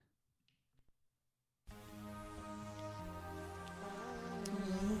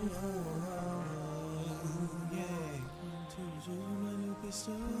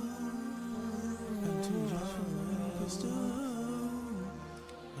I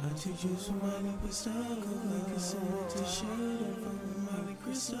took you from Molly Crystal, like a similar to shit. I'm from Molly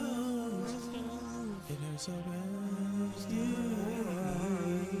Crystal. It hurts so bad,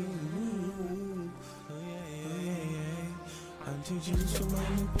 I'm too juice for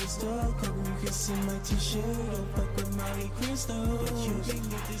Molly Crystal. Come you can see my t-shirt. Don't fuck with Molly Crystal. But you can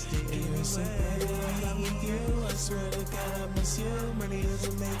get this dick anyway. So bad that I'm with you. I swear to God I miss you. Money is a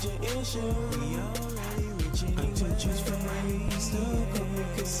major issue. We already rich anyway. I'm too juice for Molly Crystal. Come you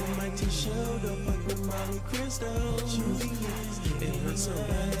can see my t-shirt. Don't fuck with Molly Crystal. But you can get this dick anyway. It hurts so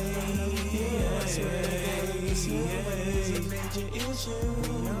bad that I'm with you. I swear to God I miss you. Money is a major issue.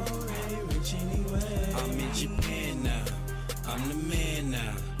 We already rich anyway. I'm in Japan now. I'm the man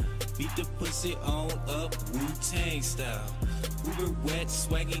now. Beat the pussy on up, Wu-Tang style. Uber wet,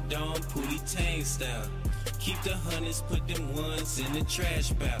 swaggy dome, Pootie Tang style. Keep the hundreds, put them ones in the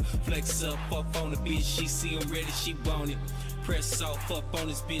trash pile. Flex up on the bitch, she see him ready, she want it. Press off up on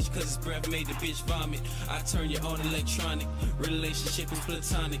this bitch, cause his breath made the bitch vomit. I turn you on electronic, relationship is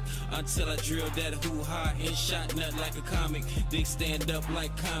platonic. Until I drilled that hoo-ha and shot nut like a comic. Dick stand up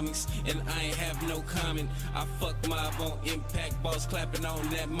like comics, and I ain't have no comment. I fuck mob on impact, boss clapping on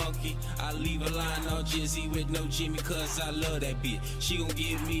that monkey. I leave a line on Jizzy with no Jimmy, cause I love that bitch. She gon'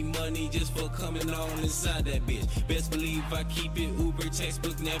 give me money just for coming on inside that bitch. Best believe I keep it Uber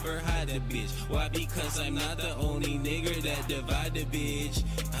textbook, never hide that bitch. Why? Because I'm not the only nigga that divide the bitch.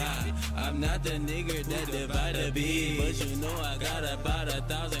 I'm not the nigga that divide the bitch. But you know I got about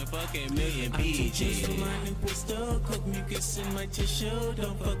 1,000 fucking million I'm too bitches. juice for Molly Crystal. Coke mucus in my tissue.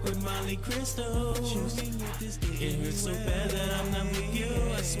 Don't fuck with Molly Crystal. It hurts so bad that I'm not with you.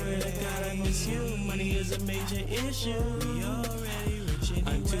 I swear to God I miss you. Money is a major issue. We already rich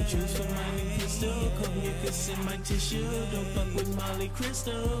anyway. I'm too juice for Molly Crystal. Coke mucus in my tissue. Don't fuck with Molly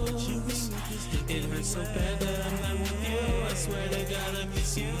Crystal. It hurts so bad that I'm not with you. I swear to God I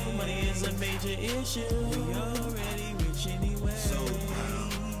miss you. Money is a major issue. We already rich anyway. So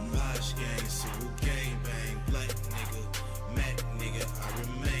proud, Posh gang, Cyril gang bang, black nigga, Mac nigga, I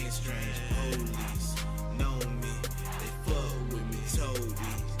remain strange. Police know me, they fuck with me, told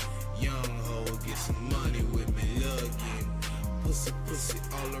these young hoes get some money with me, lugging. Pussy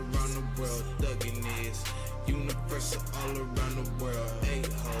all around the world, thugging is universal all around the world. 8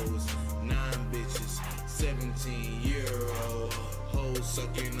 hoes, 9 bitches, 17-year-old hoes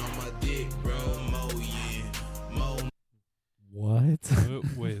sucking on my dick, bro. Mo yin, mo. What?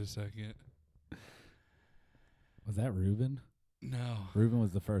 Wait a second. Was that Ruben? No. Ruben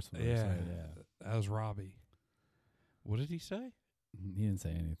was the first one. Yeah. Yeah. That was Robbie. What did he say? He didn't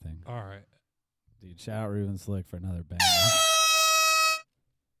say anything. All right. Dude, shout out Ruben Slick for another bang.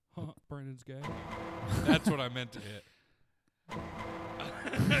 Huh, Brandon's gay. That's what I meant to hit.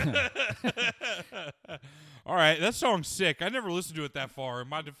 All right, that song's sick. I never listened to it that far. In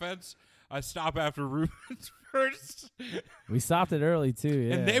my defense, I stop after Ruben's verse. We stopped it early, too,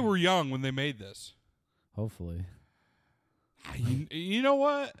 yeah. And they were young when they made this. Hopefully. You know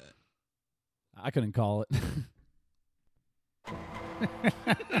what? I couldn't call it.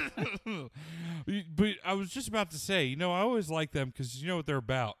 But I was just about to say, I always like them because you know what they're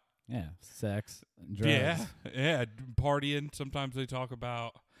about. Yeah, sex and drugs. Yeah, partying. Sometimes he talks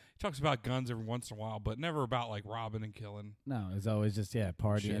about guns every once in a while, but never about like robbing and killing. No, it's always just,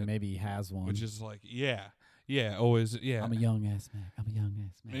 partying. Shit. Maybe he has one. Which is like, always, yeah. I'm a young ass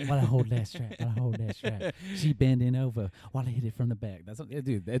man. While I hold that strap. She bending over while I hit it from the back. That's what,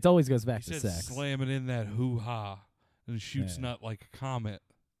 dude. It always goes back He to said sex. slamming in that hoo-ha and shoots nut like a comet.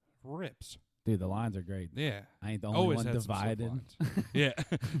 Rips. Dude, the lines are great. Yeah. I ain't the only Always one had some sick divided. lines. Yeah.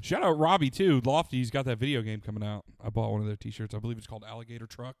 Shout out Robbie, too. Lofty's got that video game coming out. I bought one of their T-shirts. I believe it's called Alligator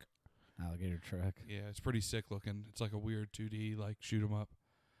Truck. Alligator Truck. Yeah, it's pretty sick looking. It's like a weird 2D, like, shoot 'em up.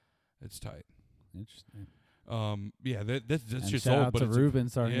 It's tight. Interesting. Yeah, that's And just shout old. out But to it's Ruben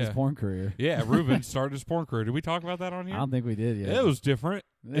starting his porn career. Yeah, Ruben started his porn career. Did we talk about that on here? I don't think we did yet. It was different.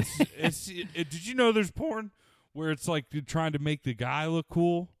 Did you know there's porn where it's like trying to make the guy look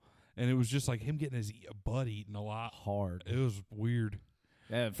cool, and it was just like him getting his butt eaten a lot. Hard. It was weird.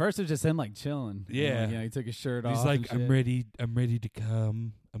 Yeah, at first it was just him like chilling. Yeah. He took his shirt off. He's like, and I'm shit. ready to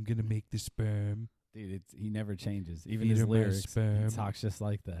come. I'm gonna make the sperm. Dude, he never changes. Even Feed his her my lyrics, sperm. he talks just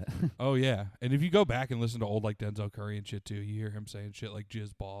like that. Oh yeah, and if you go back and listen to old like Denzel Curry and shit too, you hear him saying shit like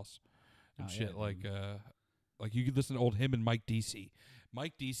 "jizz boss" and shit like you could listen to old him and Mike DC.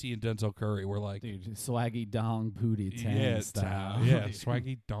 Mike DC and Denzel Curry were like, dude, swaggy dong booty tang style. Yeah,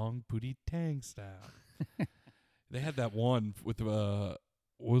 swaggy dong booty tang style. They had that one with what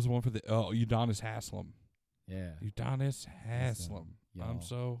was the one for the Udonis Haslem? Yeah. Udonis Haslem. Y'all. I'm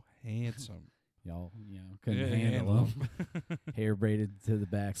so handsome. Y'all, couldn't Yeah, handle them. Hair braided to the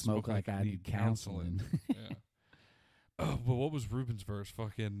back, smoke like I need need counseling. Yeah. Oh, but what was Ruben's verse?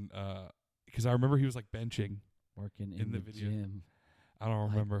 Fucking, because I remember he was like benching. Working In in the the video. gym. I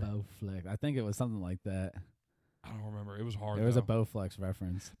don't remember. Like Bowflex. I think it was something like that. I don't remember. It was hard. There was a though. Bowflex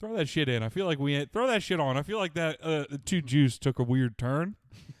reference. Throw that shit in. I feel like throw that shit on. I feel like that Two Juice took a weird turn.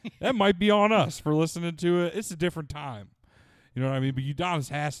 That might be on us for listening to it. It's a different time. You know what I mean? But Udonis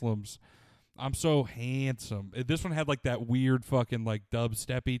Haslam's I'm So Handsome. This one had like that weird fucking like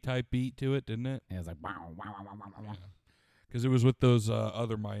dubsteppy type beat to it, didn't it? And it was like, wow, wow, wow, wow, wow. Because it was with those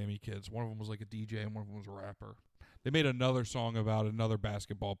other Miami kids. One of them was like a DJ and one of them was a rapper. They made another song about another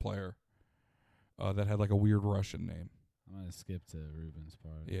basketball player that had like a weird Russian name. I'm going to skip to Ruben's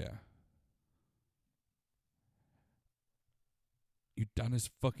part. Yeah. Udonis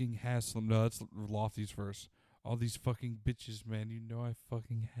fucking Haslam. No, that's Lofty's verse. All these fucking bitches, man. You know I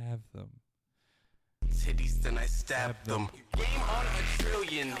fucking have them. Titties, then I stab them. Game on a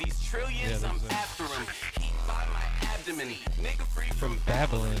trillion. These trillions, I'm after them. Heat by my abdomen. Nigga free from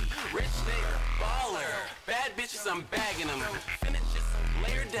Babylon. Rich nigga, baller. Bad bitches, I'm bagging them. Finish just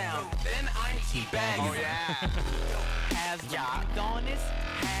layer down. Then I'm teabagging. Oh, yeah. Has Udonis.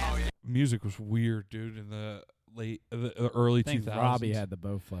 Music was weird, dude, in the early I think 2000s. Robbie had the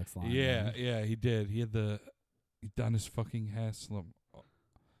Bowflex line. Yeah, man. yeah, he did. He had the Udonis fucking Haslam.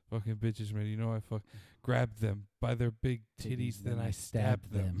 Fucking bitches, man. You know I grabbed them by their big titties, then I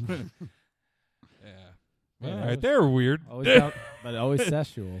stabbed them. Yeah. Yeah, All right, they were weird. But always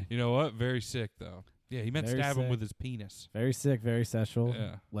sexual. You know what? Very sick, though. Yeah, he meant Very stab him sick. with his penis. Very sick, very sexual.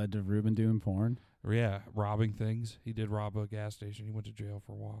 Yeah. Led to Ruben doing porn. Or yeah, robbing things. He did rob a gas station. He went to jail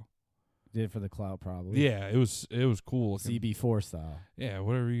for a while. Did it for the clout, probably. Yeah, it was cool looking. CB4 style. Yeah,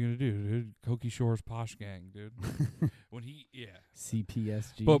 whatever you gonna do, dude. Koki Shore's Posh Gang, dude. When he,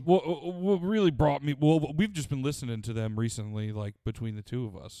 CPSG. But what really brought me, well, we've just been listening to them recently, like between the two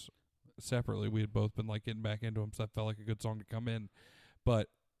of us, separately. We had both been like getting back into them, so that felt like a good song to come in. But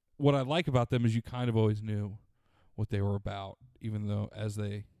what I like about them is you kind of always knew what they were about, even though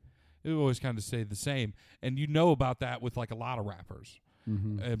it would always kind of stay the same. And you know about that with like a lot of rappers.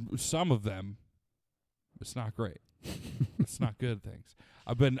 Mm-hmm. And some of them, it's not great. It's not good things.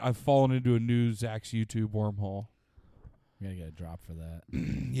 I've fallen into a new Zach's YouTube wormhole. We gotta get a drop for that.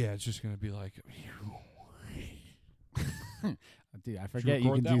 Yeah, it's just gonna be like, Dude, I forget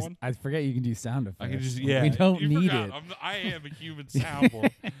you record can that do. one? I forget you can do sound effects. I can just we don't you need forgot. it. I am a human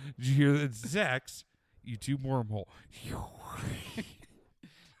soundboard. Did you hear that? Zach's YouTube wormhole.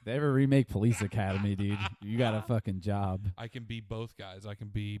 They ever remake Police Academy, dude? You got a fucking job. I can be both guys. I can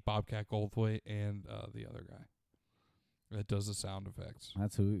be Bobcat Goldthwait and the other guy that does the sound effects.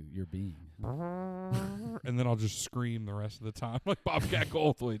 That's who you're being. And then I'll just scream the rest of the time like Bobcat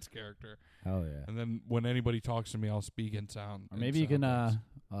Goldthwait's character. Hell yeah. And then when anybody talks to me, I'll speak in sound. Or maybe you can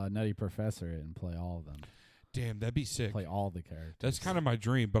Nutty Professor it and play all of them. Damn, that'd be sick. Play all the characters. That's kind of my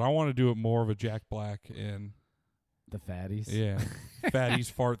dream, but I want to do it more of a Jack Black in the fatties. Yeah. Fatties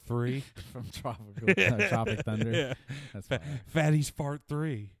Fart 3. From Tropic Thunder. Yeah. That's fine. Fatties Fart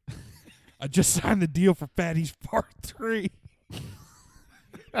 3. I just signed the deal for Fatties Fart 3.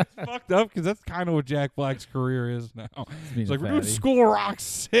 That's fucked up because that's kind of what Jack Black's career is now. It's like, we're doing School of Rock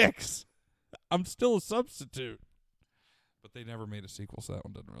 6. I'm still a substitute. But they never made a sequel, so that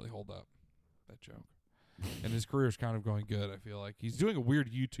one doesn't really hold up, that joke. And his career's kind of going good, I feel like. He's doing a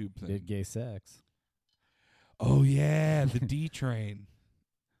weird YouTube thing. Did gay sex. Oh, yeah, the D Train.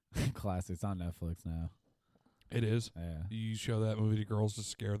 Classic. It's on Netflix now. It is? Yeah. You show that movie to girls to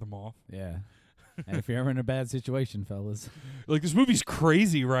scare them off? Yeah. And if you're ever in a bad situation, fellas. Like, this movie's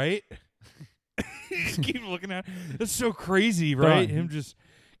crazy, right? You just keep looking at it. That's so crazy, right? Him just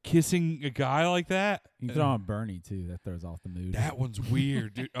kissing a guy like that. You can throw on Bernie, too. That throws off the mood. That one's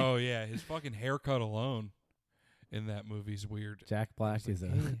weird, dude. Oh, yeah. His fucking haircut alone in that movie's weird. Jack Black is I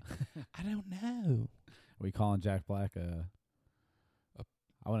don't know. Are we calling Jack Black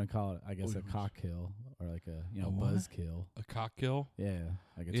I wouldn't call it, I guess, a cock kill or like a buzz kill. A cock kill? Yeah.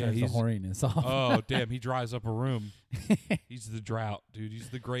 Like it Yeah, turns the horniness off. Oh, damn. He dries up a room. He's the drought, dude.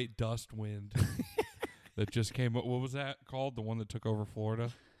 He's the great dust wind that just came up. What was that called? The one that took over Florida?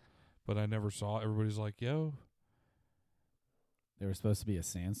 But I never saw it. Everybody's like, yo. There was supposed to be a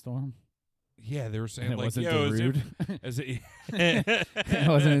sandstorm? Yeah, they were saying and it like, wasn't yo, Darude?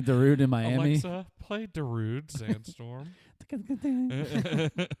 Wasn't it Darude in Miami? Alexa, play Darude Sandstorm.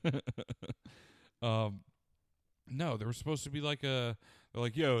 No, there was supposed to be like they're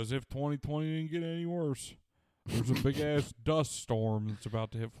like, yo, as if 2020 didn't get any worse. There's a big ass dust storm that's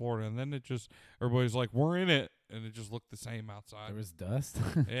about to hit Florida, and then everybody's like, we're in it, and it just looked the same outside. There was dust?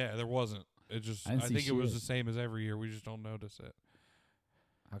 Yeah, there wasn't. It just I I didn't see think it was shit. the same as every year. We just don't notice it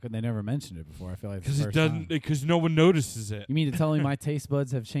How could they never mention it before? I feel like it's because the it first doesn't time. because no one notices it. You mean to tell me my taste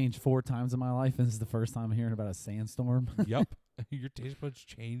buds have changed 4 times in my life, and this is the first time I'm hearing about a sandstorm? Yep, your taste buds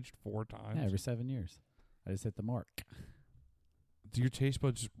changed 4 times. Yeah, every 7 years. I just hit the mark. Do your taste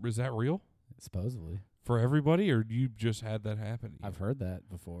buds is that real Supposedly. for everybody, or you just had that happen? to you? I've heard that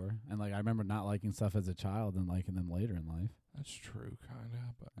before. And, like, I remember not liking stuff as a child and liking them later in life. That's true, kind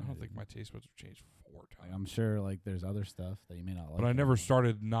of, but I don't think my taste buds have changed 4 times. Like, I'm sure, like, there's other stuff that you may not like. But I never anymore.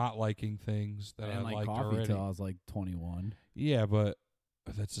 started not liking things I that I didn't like liked coffee already. till I was, like, 21. Yeah, but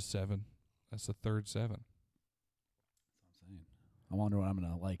that's a 7. That's the third 7. I'm saying. I wonder what I'm going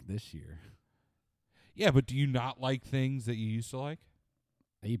to like this year. Yeah, but do you not like things that you used to like?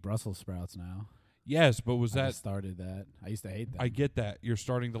 I eat Brussels sprouts now. Yes, but was I that? just started that. I used to hate them. I get that you're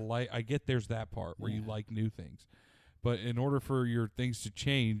starting to like. I get there's that part where you Yeah. like new things, but in order for your things to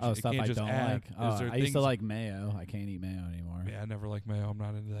change, Oh, it stuff can't I just don't add. like. Is Oh, there I used to things- like mayo. I can't eat mayo anymore. Yeah, I never like mayo. I'm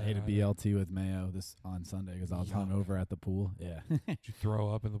not into that. I ate a either. BLT with mayo this on Sunday because I was Yuck. hungover at the pool. Yeah. Did you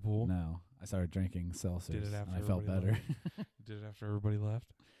throw up in the pool? No, I started drinking Celsius. Did it after and I felt everybody better Did it after everybody left?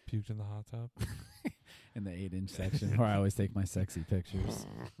 Puked in the hot tub. in the 8-inch section where I always take my sexy pictures.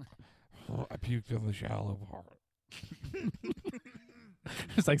 I puked in the shallow part.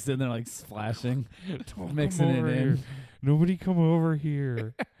 Just like sitting there like splashing, Don't mixing come it over in. here. Nobody come over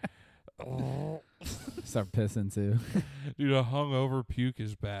here. Oh. Start pissing too. Dude, a hungover puke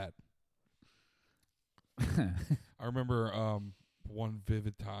is bad. I remember one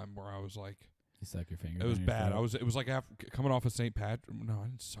vivid time where I was like, You suck your finger. it was down your bad. throat. It was like after coming off of St. Patrick. No, I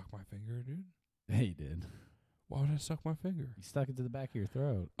didn't suck my finger, dude. Yeah, you did. Why would I suck my finger? You stuck it to the back of your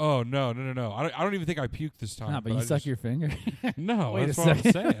throat. Oh no. I don't even think I puked this time. Nah, but you I suck just- your finger. No, Wait a that's what I'm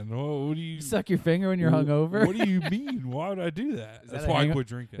second. saying. What do you? You suck your finger when you're hungover. What do you mean? Why would I do that? Is That's that a why I hango- quit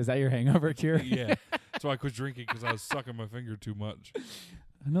drinking. Is that your hangover cure? Yeah, that's why I quit drinking because I was sucking my finger too much.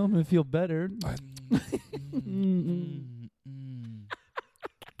 I know I'm gonna feel better.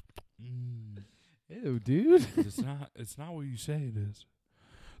 Ew, dude. It's not what you say it is.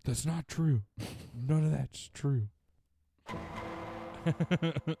 That's not true. None of that's true.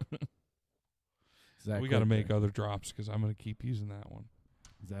 We got to make other drops because I'm going to keep using that one.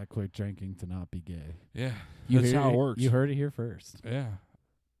 Zach quit drinking to not be gay. Yeah, You that's hear how it works. You heard it here first. Yeah,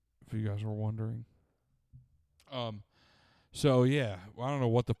 if you guys were wondering. So yeah, well, I don't know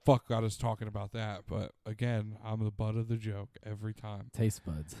what the fuck got us talking about that, but again, I'm the butt of the joke every time. Taste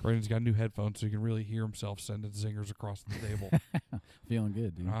buds. Brandon's got new headphones so he can really hear himself sending zingers across the table. Feeling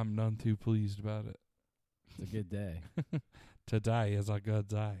good, dude. I'm none too pleased about it. It's a good day. Today is a good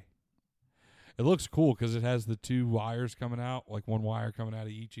day. It looks cool because it has the 2 wires coming out, like one wire coming out of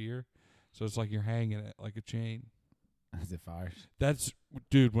each ear, so it's like you're hanging it like a chain. Is it fire? That's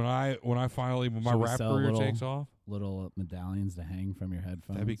dude. When my Should rap we sell career little- takes off, Little medallions to hang from your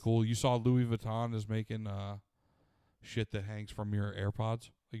headphones. that'd be cool. You saw Louis Vuitton is making shit that hangs from your AirPods.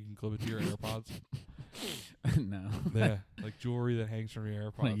 Like you can clip it to your AirPods. No. Yeah, like jewelry that hangs from your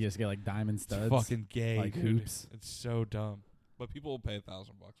Like AirPods. you just get like diamond It's studs. fucking gay, like dude. hoops. It's so dumb, but people will pay $1,000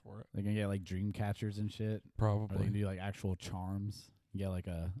 for it. They're gonna get like dream catchers and shit. Or they Probably. can do like actual charms. You get like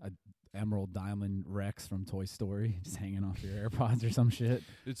a emerald diamond Rex from Toy Story just hanging off your AirPods or some shit.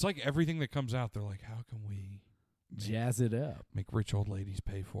 It's like everything that comes out. They're like, how can we Jazz it up. make rich old ladies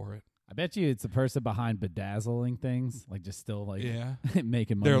pay for it? I bet you it's the person behind bedazzling things, like just still like Yeah,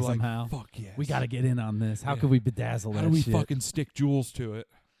 making money they're like, somehow. fuck yes. We got to get in on this. How Yeah. could we bedazzle How that do we shit? fucking stick jewels to it?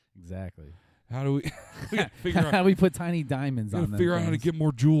 Exactly. How do we? We gotta figure How out. do we put tiny diamonds We on gotta them figure out how to things? get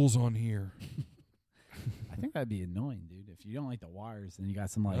more jewels on here. I think that'd be annoying, dude. If you don't like the wires, then you got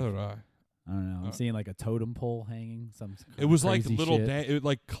some like Neither do I. I don't know. I'm seeing like a totem pole hanging. Some It was like crazy little, shit. it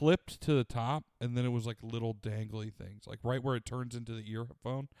like clipped to the top, and then it was like little dangly things, like right where it turns into the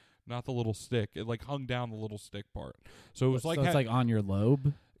earphone, not the little stick. It like hung down the little stick part, so it was like so it's like on your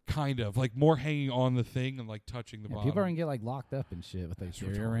lobe. kind of like more hanging on the thing and like touching the Yeah, bottom. people are gonna get like locked up and shit with like That's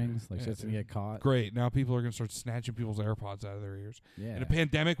their retarded. earrings. Like Yeah, shit's gonna dude. get caught. Great. Now people are gonna start snatching people's AirPods out of their ears. Yeah. In a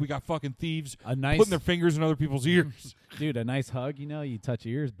pandemic, we got fucking thieves A nice putting their fingers in other people's ears. dude, a nice hug. You know, you touch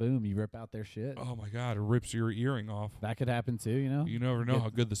ears, boom, you rip out their shit. Oh my god, it rips your earing off. That could happen too. You know. You never know Get- how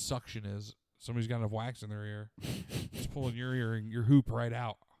good the suction is. Somebody's got enough wax in their ear. It's pulling your earring, your hoop right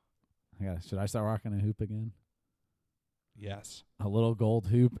out. Should I start rocking a hoop again? Yes. A little gold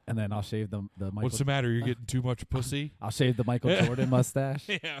hoop, and then I'll shave the Michael. What's the matter? You're getting too much pussy? I'll shave the Michael Jordan mustache.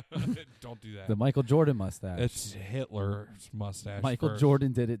 Yeah. Don't do that. The Michael Jordan mustache. It's Hitler's mustache. Michael first.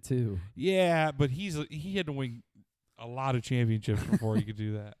 Jordan did it too. Yeah, but he had to win a lot of championships before he could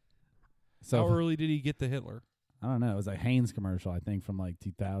do that. So How early did he get the Hitler? I don't know. It was a Hanes commercial, I think, from like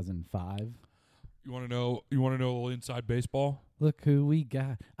 2005. You want to know? You want to know a little inside baseball? Look who we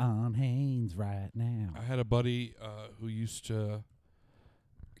got on Hanes right now. I had a buddy who used to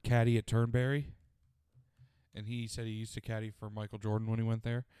caddy at Turnberry, and he said he used to caddy for Michael Jordan when he went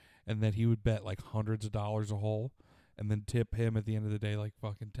there, and that he would bet like hundreds of dollars a hole, and then tip him at the end of the day like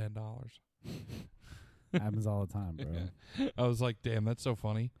fucking $10. Happens all the time, bro. I was like, damn, that's so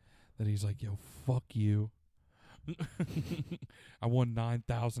funny. That he's like, yo, fuck you. I won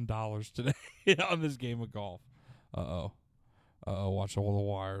 $9,000 today on this game of golf. Watch all the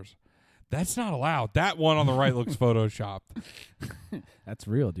wires. That's not allowed. That one on the right looks photoshopped. That's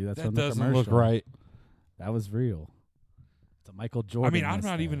real, dude. That's That from the doesn't commercial. look right. That was real. It's a Michael Jordan. I mean, I'm not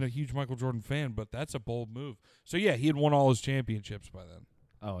mustache. even a huge Michael Jordan fan, but that's a bold move. So yeah, he had won all his championships by then.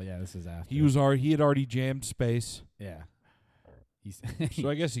 Oh yeah, this is after. He had already jammed space. Yeah. He's So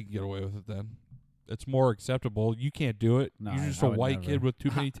I guess he can get away with it then. It's more acceptable. You can't do it. No, You're I just a would white never. kid with too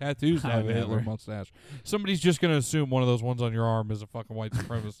many tattoos to I have a would Hitler never. mustache. Somebody's just going to assume one of those ones on your arm is a fucking white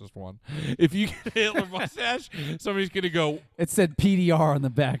supremacist one. If you get a Hitler mustache, somebody's going to go, It said PDR on the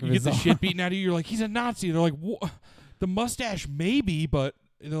back of you his get the arm. shit beaten out of you. You're like, he's a Nazi. They're like, the mustache maybe, but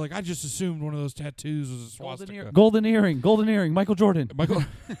they're like, I just assumed one of those tattoos was a swastika. Golden earring. Michael Jordan. Michael,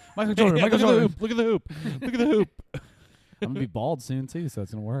 Michael Jordan. Yeah, Michael look at the Jordan. hoop. Look at the hoop. Look at the hoop. I'm gonna be bald soon too, so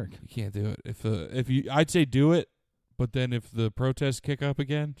it's gonna work. You can't do it. I'd say do it, but then if the protests kick up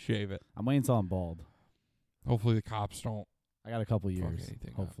again, shave it. I'm waiting until I'm bald. Hopefully the cops don't. I got a couple Fuck years, anything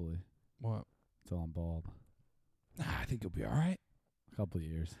up. hopefully, What? until I'm bald. I think you'll be all right. A couple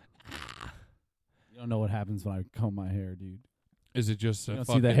years. You don't know what happens when I comb my hair, dude. Is it just You a don't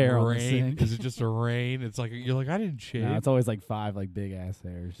see fucking the hair on the rain? sink. Is it just a rain? It's like you're like I didn't shave. No, it's always like 5 like big ass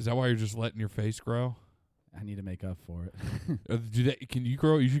hairs. Is that why you're just letting your face grow? I need to make up for it. Can you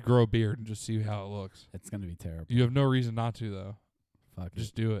grow? You should grow a beard and just see how it looks. It's gonna be terrible. You have no reason not to though. Fuck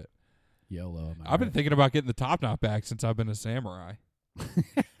Just it. do it. YOLO. I've been thinking about getting the top knot back since I've been a samurai.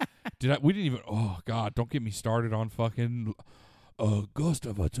 We didn't even. Oh God! Don't get me started on fucking Ghost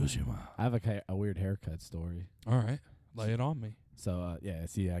of Tsushima. I have a weird haircut story. All right, lay it on me. So yeah,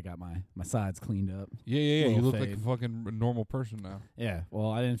 see, I got my sides cleaned up. Yeah. You Little look like a fade. fucking normal person now. Yeah.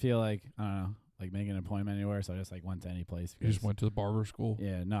 Well, I didn't feel like I don't know, like making an appointment anywhere, so I just like went to any place. You just because- went to the barber school.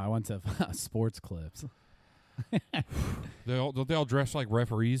 Yeah. No, I went to Sports Clips. Don't they all dress like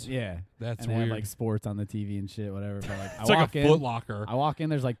referees? Yeah. That's and they weird. have like sports on the TV and shit, whatever. But like, it's I like walk a in, Foot Locker. I walk in.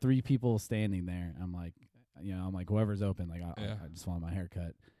 There's like 3 people standing there. I'm like, whoever's open. Like, Yeah. I just want my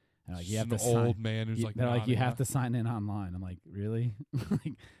haircut. And like, you Just have to an sign. old man who's like They're like, you nodding have up. to sign in online. I'm like, really?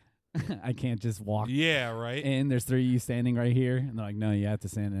 Like, I can't just walk Yeah, right. in. There's 3 of you standing right here, and they're like, no, you have to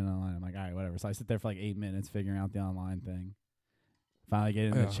stand in online. I'm like, all right, whatever. So I sit there for like 8 minutes figuring out the online thing. Finally get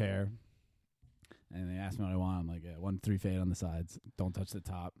in Yeah. the chair, and they ask me what I want. I'm like, yeah, 1 3 fade on the sides. Don't touch the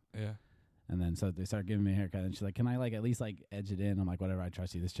top. Yeah. And then so they start giving me a haircut, and she's like, "Can I like at least like edge it in?" I'm like, "Whatever, I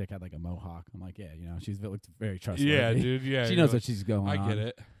trust you." This chick had like a mohawk. I'm like, "Yeah, she's looked very trustworthy." Yeah, dude. Yeah. she you're knows like, what she's going I on. get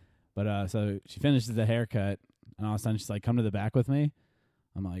it. But so she finishes the haircut, and all of a sudden she's like, "Come to the back with me."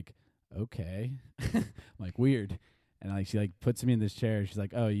 I'm like, "Okay." I'm like, weird. And like she like puts me in this chair. She's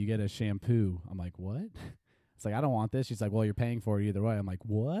like, "Oh, you get a shampoo." I'm like, "What?" It's like, "I don't want this." She's like, "Well, you're paying for it either way." I'm like,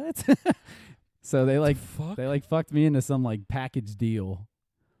 "What?" So they like Fuck. they like fucked me into some like package deal.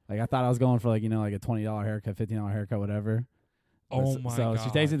 Like I thought I was going for like like a $20 haircut, $15 haircut, whatever. Oh But my so God. she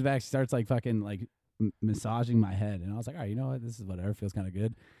takes it to the back. She starts like fucking like massaging my head, and I was like, all right, you know what? This is whatever. Feels kind of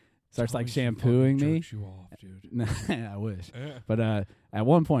good. Starts like Tell me she shampooing fucking me. jerks you off, dude. Nah, I wish. Yeah. But at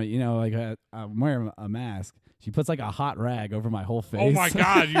one point, like I'm wearing a mask. She puts like a hot rag over my whole face. Oh my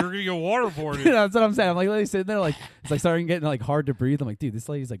God, you're gonna get waterboarded. That's what I'm saying. I'm like literally sitting there, like it's like starting getting like hard to breathe. I'm like, dude, this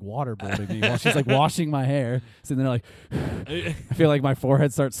lady's like waterboarding me while she's like washing my hair. Sitting there, like I feel like my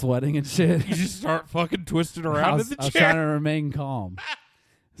forehead starts sweating and shit. You just start fucking twisting I around was, in the I was trying to chair. remain calm.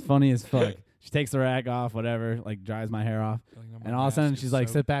 It's funny as fuck. She takes the rag off, whatever, like dries my hair off, and all of a sudden she's like,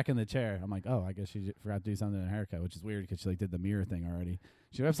 "Sit back in the chair." I'm like, "Oh, I guess she forgot to do something in her haircut," which is weird because she like did the mirror thing already.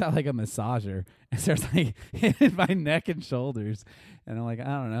 She whips out like a massager and starts like hitting my neck and shoulders, and I'm like, I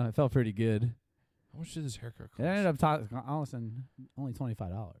don't know, it felt pretty good. How much did this haircut cost? It ended up all of a sudden only $25,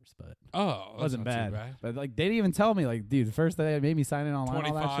 but Oh, it wasn't that's not bad. too bad. But like they didn't even tell me, like, dude, the first day they made me sign in online,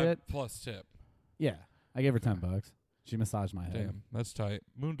 all that 25 shit. plus tip. Yeah, I gave her $10. She massaged my head. Damn, that's tight.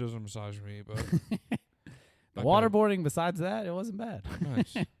 Moon doesn't massage me, but The waterboarding, besides that, it wasn't bad.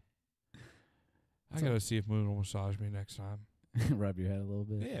 nice. I gotta see if Moon will massage me next time. Rub your head a little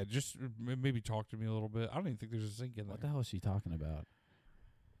bit. Yeah, just maybe talk to me a little bit. I don't even think there's a sink in there. What the hell is she talking about?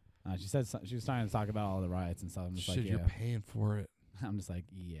 She said she was trying to talk about all the riots and stuff. I'm just Shit, like, you're yeah. paying for it. I'm just like,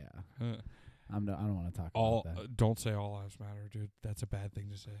 yeah. Huh. I don't want to talk All about that. don't say all lives matter, dude. That's a bad thing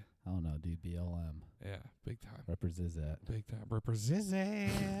to say. I don't know, dude. BLM. Yeah, big time. Represents that. Big time. Represent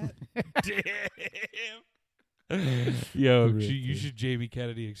it. Damn. Yo, you should Jamie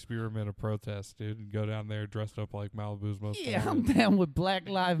Kennedy experiment a protest, dude, and go down there dressed up like Malibu's most Yeah, I'm wanted. down with Black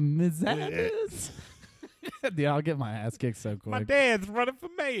Lives Matter. Dude, I'll get my ass kicked so quick. My dad's running for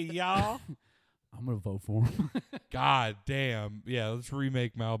mayor, y'all. I'm gonna vote for him. God damn. Yeah, let's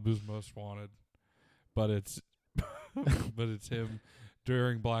remake Malibu's Most Wanted. But it's him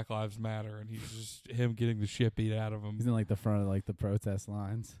during Black Lives Matter, and he's just him getting the shit beat out of him. He's in like the front of like the protest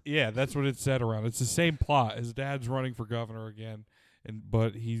lines. Yeah, that's what it's set around. It's the same plot. His dad's running for governor again,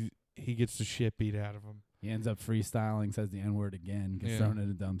 but he gets the shit beat out of him. He ends up freestyling, says the N-word again, gets Yeah. thrown in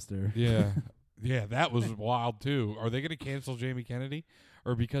a dumpster. Yeah. Yeah, that was wild too. Are they going to cancel Jamie Kennedy,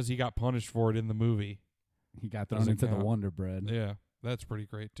 or because he got punished for it in the movie? He got Does thrown it into the count? Wonder Bread. Yeah, that's pretty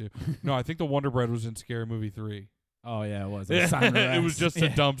great too. No, I think the Wonder Bread was in Scary Movie 3. Oh yeah, it was. It was Simon Rex. It was just a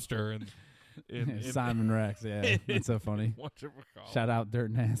Yeah. dumpster and in Simon Rex. Yeah, that's so funny. whatchamacallit. Shout out Dirt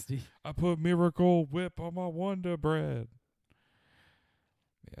Nasty. I put Miracle Whip on my Wonder Bread.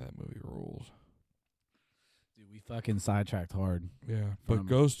 Yeah, that movie rules. Dude, we fucking sidetracked hard. Yeah, but From-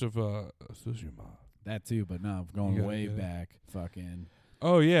 Ghost of Tsushima. That too, but no, You going gotta way get it. back. Fucking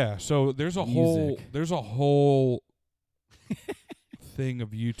Oh yeah, so there's a Music. whole thing of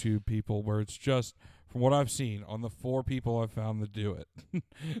YouTube people where it's just, from what I've seen on the 4 people I've found that do it,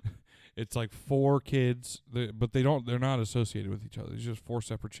 it's like 4 kids, but they're not associated with each other. It's just 4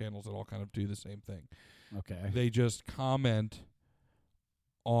 separate channels that all kind of do the same thing. okay. They just comment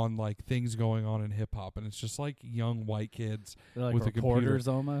on like things going on in hip hop, and it's just like young white kids, They're like with a computer. reporters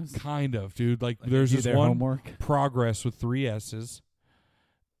almost. kind of, dude. Like Like there's do this their one homework. Progress with 3 S's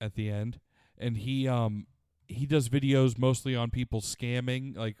at the end, and he does videos mostly on people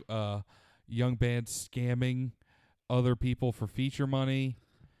scamming, like young bands scamming other people for feature money,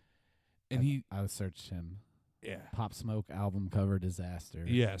 and I searched him. yeah. Pop Smoke album cover disaster.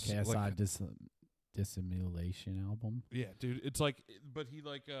 Yes, KSI like- dissimulation album. Yeah, dude, it's like, but he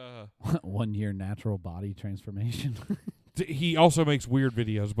 1 year natural body transformation. he also makes weird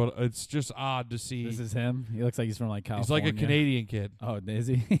videos, but it's just odd to see. This is him. He looks like he's from like He's California. like a Canadian kid. Oh, is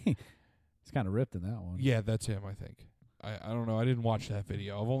he? He's kind of ripped in that one. Yeah, that's him, I think. I don't know. I didn't watch that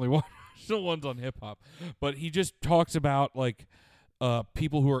video. I've only watched the ones on hip hop. But he just talks about like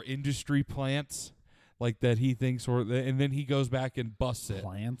people who are industry plants, like that he thinks, and then he goes back and busts it.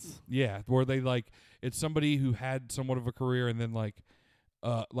 Plants. Yeah, where they like, it's somebody who had somewhat of a career and then like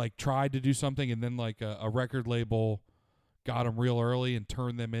tried to do something, and then like a record label got them real early and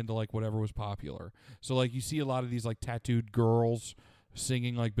turned them into like whatever was popular. So like you see a lot of these like tattooed girls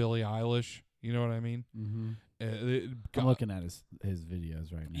singing like Billie Eilish. You know what I mean? Mm-hmm. Uh, I'm looking at his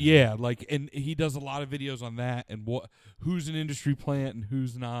videos right now. Yeah, like, and he does a lot of videos on that and who's an industry plant and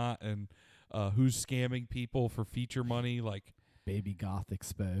who's not, and who's scamming people for feature money, like Baby Goth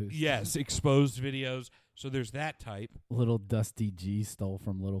exposed. yes, exposed videos. So there's that type. Little Dusty G stole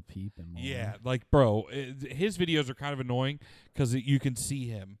from Little Peep and more. Yeah, like bro, his videos are kind of annoying because you can see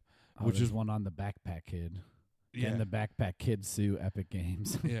him, Oh, which there's is one on the Backpack Kid. yeah, And the Backpack Kid sue Epic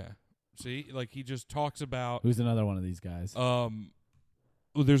Games. yeah. See, like he just talks about Who's another one of these guys? well,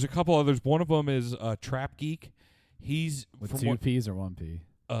 there's a couple others. One of them is Trap Geek. He's With from 2 P's or 1 P?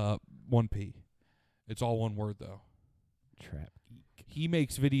 1P. It's all one word though. Trap Geek. He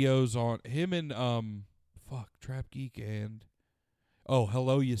makes videos on him and Trap Geek and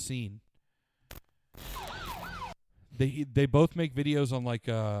Hello Yassine. They both make videos on like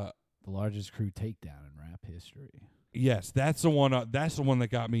The largest crew takedown in rap history. yes, that's the one that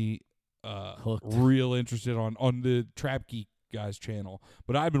got me Hooked. real interested on the Trap Geek guy's channel.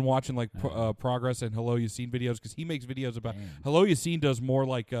 But I've been watching like Progress and Hello Yassine videos because he makes videos about Damn. Hello Yassine does more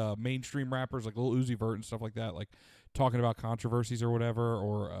like mainstream rappers like Lil Uzi Vert and stuff like that, like talking about controversies or whatever,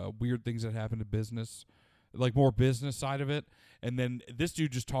 or weird things that happen to business, like more business side of it. And then this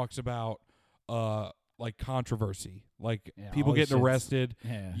dude just talks about like controversy, like Yeah, people all this getting shit's- arrested.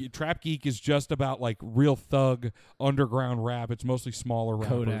 Yeah. Trap Geek is just about like real thug underground rap. It's mostly smaller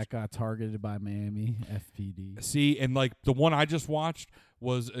rappers. Kodak got targeted by Miami FPD. See, and like the one I just watched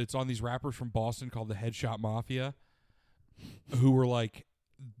it's on these rappers from Boston called the Headshot Mafia, who were like,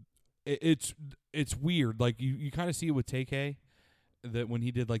 it's weird. Like you kind of see it with TK, that when he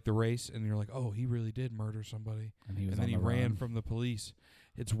did like the race, and you're like, oh, he really did murder somebody, And he was and then on he the ran run. from the police.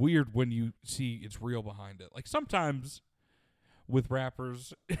 It's weird when you see it's real behind it. Like sometimes with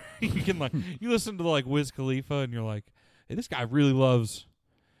rappers, you can like you listen to like Wiz Khalifa, and you're like, hey, this guy really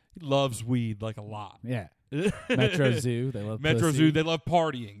loves weed like a lot. Yeah. Metro Zoo. They love Metro pussy. Zoo. They love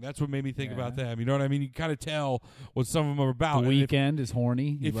partying. That's what made me think Yeah. about them. You know what I mean? You kind of tell what some of them are about. The And if- Weeknd is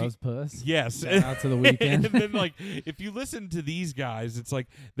horny. He if you- loves puss. Yes. Shout out to The Weeknd. And then, like, if you listen to these guys, it's like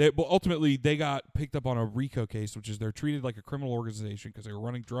ultimately they got picked up on a RICO case, which is they're treated like a criminal organization because they were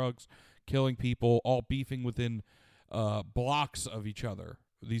running drugs, killing people, all beefing within blocks of each other.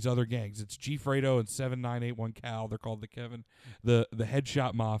 These other gangs. It's G Fredo and 7981 Cal. They're called the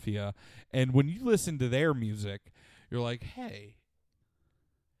Headshot Mafia. And when you listen to their music, you're like, hey,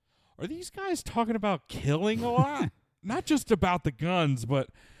 are these guys talking about killing a lot? Not just about the guns, but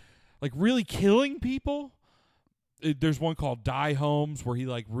like really killing people? There's one called Die Homes where he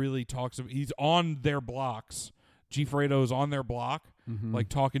like really talks. He's on their blocks. G Fredo is on their block, like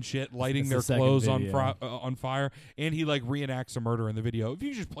talking shit, lighting That's the their clothes second on fire, and he like reenacts a murder in the video. If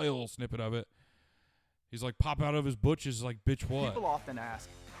you just play a little snippet of it, he's like pop out of his butches like, bitch, what? People often ask.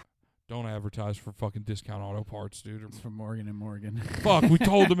 Don't advertise for fucking Discount Auto Parts, dude. It's from Morgan and Morgan. Fuck, we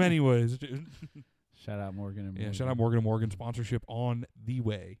told them anyways, dude. Shout out Morgan and Morgan. Yeah, shout out Morgan & Morgan. Sponsorship on the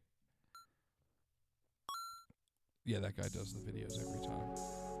way. Yeah, that guy does the videos every time.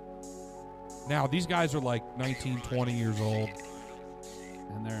 Now, these guys are like 19, 20 years old.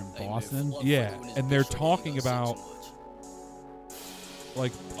 And they're in Boston. Yeah, and they're talking about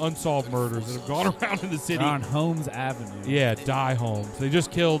like unsolved murders that have gone around in the city. They're on Holmes Avenue. Yeah, Die Homes. They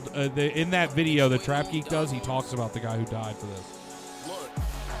just killed, in that video that Trap Geek does, he talks about the guy who died for this. Look,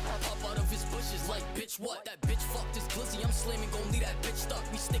 pop out of his bushes like, bitch, what? That bitch fucked this glizzy. I'm slamming, gon' leave that bitch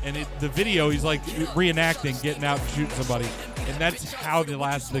stuck. We stick And the video, he's like reenacting, getting out and shooting somebody. And that's how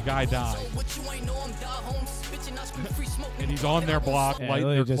the guy died. And he's on their block, Yeah, lighting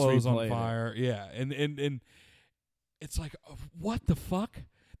they their just clothes on replayed it. fire. Yeah, and it's like, what the fuck?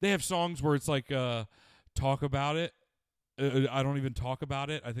 They have songs where it's like, talk about it. I don't even talk about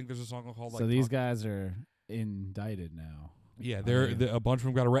it. I think there's a song called like. So these guys are indicted now. Yeah, they're a bunch of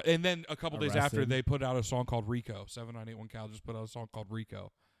them got arrested, and then a couple days after Arrested. they put out a song called Rico. 7981 Cal just put out a song called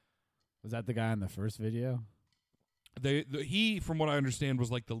Rico. Was that the guy in the first video? He, from what I understand, was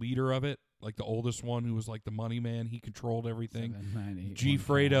like the leader of it, like the oldest one who was like the money man. He controlled everything. 798 G. 1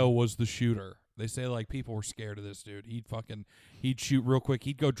 Fredo was the shooter. They say like people were scared of this dude. He'd shoot real quick.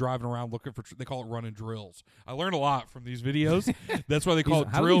 He'd go driving around looking for. They call it running drills. I learned a lot from these videos. That's why they call it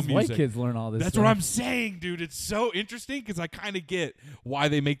How drill do these music. white kids learn all this That's stuff? what I'm saying, dude. It's so interesting because I kind of get why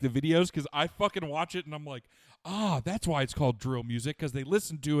they make the videos because I fucking watch it and I'm like, that's why it's called drill music because they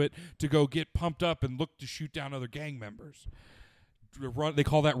listen to it to go get pumped up and look to shoot down other gang members. They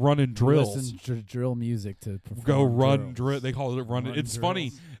call that running drills. Listen to drill music to perform Go run drills. drill. They call it run. Run It's funny.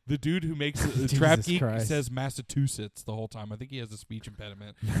 drills. The dude who makes the Jesus Trap Geek Christ. says Massachusetts the whole time. I think he has a speech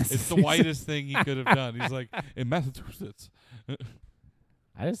impediment. It's the whitest thing he could have done. He's like in Massachusetts.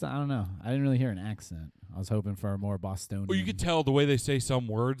 I don't know. I didn't really hear an accent. I was hoping for a more Bostonian. Well, you could tell the way they say some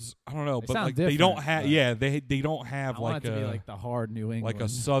words. I don't know, They but sound like they don't different, have. but Yeah, they don't have I want like it to be a like the hard New England. like a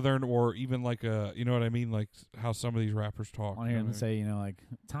southern or even like a, you know what I mean, like how some of these rappers talk. I want to you hear know them say, like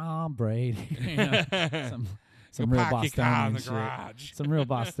Tom Brady. You know, what I mean? some Go real park your car in Bostonian the shit. garage. Some real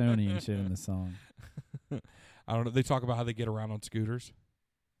Bostonian shit in the song. I don't know. They talk about how they get around on scooters.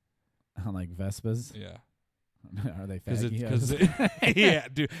 On like Vespas. Yeah. Are they Because faggy? yeah,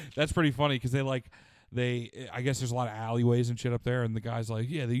 dude, that's pretty funny because I guess there's a lot of alleyways and shit up there, and the guy's like,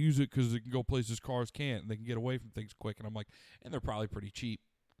 yeah, they use it because they can go places cars can't, and they can get away from things quick. And I'm like, and they're probably pretty cheap.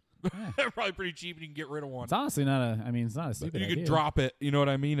 They're probably pretty cheap, and you can get rid of one. It's honestly not a. I mean, it's not a stupid You idea. could drop it, you know what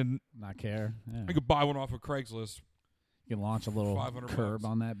I mean, and Not care. Yeah. I could buy one off of Craigslist. You can launch a little 500 curb bucks.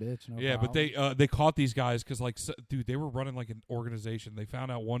 on that bitch. No Yeah, but problem. they caught these guys because like, dude, they were running like an organization. They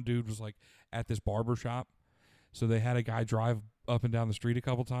found out one dude was like at this barber shop. So they had a guy drive up and down the street a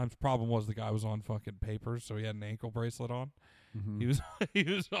couple times. Problem was the guy was on fucking papers, so he had an ankle bracelet on. Mhm. He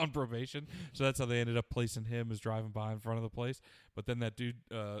was on probation, so that's how they ended up placing him as driving by in front of the place. But then that dude,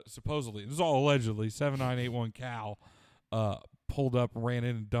 supposedly, this is all allegedly, 7981 Cal, pulled up, ran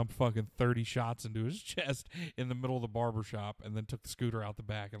in, and dumped fucking 30 shots into his chest in the middle of the barber shop, and then took the scooter out the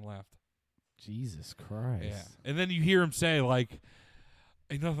back and left. Jesus Christ. Yeah, and then you hear him say like,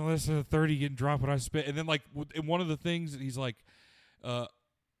 ain't nothing less than a 30 getting dropped when I spit. And then, like, in one of the things, he's like,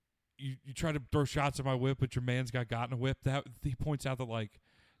 you try to throw shots at my whip, but your man's got in a whip. That he points out that, like,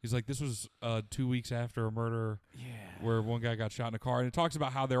 he's like, this was 2 weeks after a murder where one guy got shot in a car. And it talks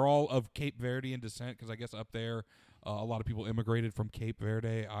about how they're all of Cape Verdean descent because I guess up there a lot of people immigrated from Cape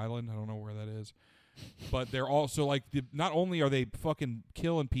Verde Island. I don't know where that is. But they're also, like, not only are they fucking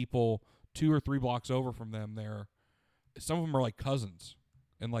killing people 2 or 3 blocks over from them, some of them are, like, cousins.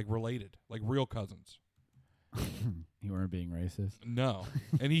 And, like, related. Like, real cousins. You weren't being racist. No.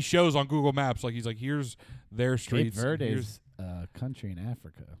 And he shows on Google Maps, like, he's like, here's their streets. Cape Verde's a country in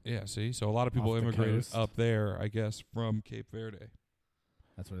Africa. Yeah, see? So a lot of people Off the immigrated coast. up there, I guess, from Cape Verde.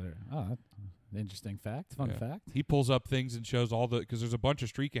 That's where they're. Oh, interesting fact. Fun Yeah. fact. He pulls up things and shows all the, because there's a bunch of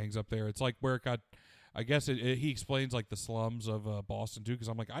street gangs up there. It's like where it got, I guess he explains like the slums of Boston too, because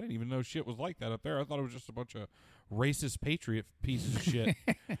I'm like, I didn't even know shit was like that up there. I thought it was just a bunch of racist patriot pieces of shit.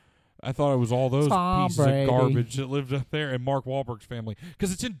 I thought it was all those Tom pieces Brady. of garbage that lived up there, and Mark Wahlberg's family,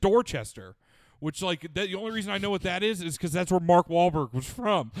 because it's in Dorchester, which like the only reason I know what that is because that's where Mark Wahlberg was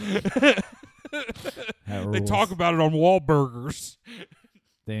from. They rules. talk about it on Wahlburgers.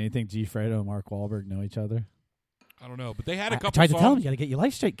 Do you think G. Fredo and Mark Wahlberg know each other? I don't know, but they had a I couple tried to songs. tell him, you got to get your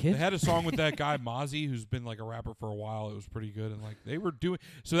life straight, kid. They had a song with that guy Mozzie, who's been like a rapper for a while. It was pretty good, and like they were doing.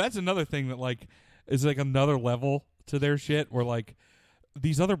 So that's another thing that like is like another level to their shit, where like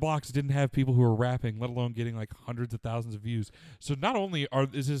these other blocks didn't have people who were rapping, let alone getting like hundreds of thousands of views. So not only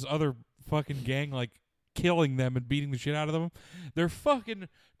is this other fucking gang like killing them and beating the shit out of them, they're fucking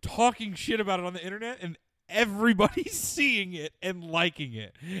talking shit about it on the internet, and everybody's seeing it and liking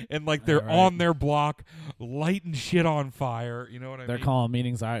it, and like they're Right. on their block lighting shit on fire. You know what I They're mean? calling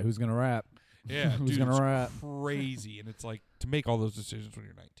meetings. All right, who's gonna rap? Yeah, Who's dude, gonna it's rap? crazy, and it's like to make all those decisions when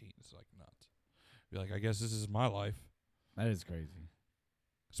you're 19, it's like nuts. Be like, I guess this is my life. That is crazy.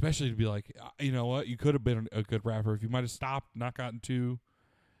 Especially to be like, you know what, you could have been a good rapper if you might have stopped, not gotten too.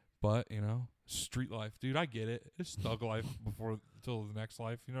 But you know, street life, dude. I get it. It's thug life till the next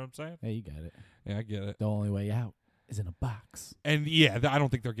life. You know what I'm saying? Hey, you got it. Yeah, I get it. The only way out is in a box. And yeah, I don't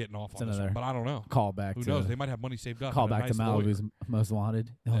think they're getting off It's on this one, another but I don't know. Call back. Who to knows? They might have money saved up. call and a back to nice lawyer. Malibu's Most Wanted.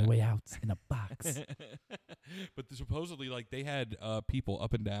 The only Yeah. way out's in a box. But supposedly, like they had people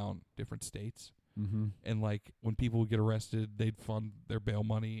up and down different states. Mm-hmm. And like when people would get arrested, they'd fund their bail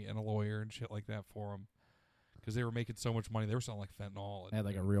money and a lawyer and shit like that for them, because they were making so much money. They were selling like fentanyl. They had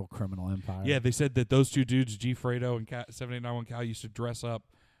like a real criminal empire. Yeah, they said that those two dudes, G. Fredo and 7891 Cal, used to dress up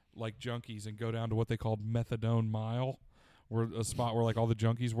like junkies and go down to what they called Methadone Mile, where a spot where like all the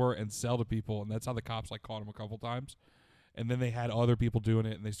junkies were, and sell to people. And that's how the cops like caught them a couple times. And then they had other people doing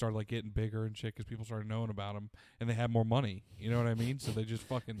it, and they started like getting bigger and shit because people started knowing about them, and they had more money. You know what I mean? So they just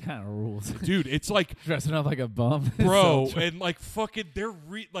fucking Kind of rules. dude. It's like Dressing up like a bum. bro, So and like fucking, they're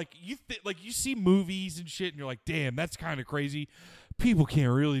like you see movies and shit, and you're like, damn, that's kind of crazy. People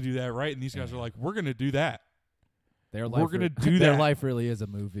can't really do that, right? And these guys are like, we're gonna do that, their we're life gonna do Their that. life really is a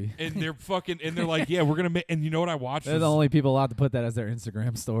movie. and they're fucking, and they're like, yeah, we're gonna make. And you know what I watched? They're the only people allowed to put that as their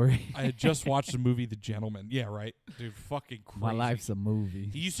Instagram story. I had just watched the movie The Gentleman. Yeah, right, dude, fucking crazy. My life's a movie.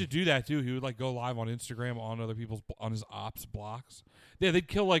 He used to do that too. He would like go live on Instagram on other people's on his ops blocks. Yeah, they'd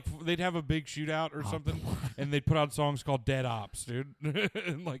kill like they'd have a big shootout or something, and they'd put out songs called Dead Ops, dude.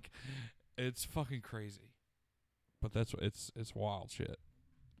 And like, it's fucking crazy. But that's it's wild shit.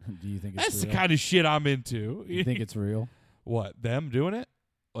 Do you think it's That's real? the kind of shit I'm into. You think it's real? What, them doing it?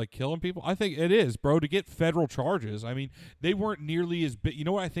 Like killing people? I think it is, bro, to get federal charges. I mean, they weren't nearly as big. You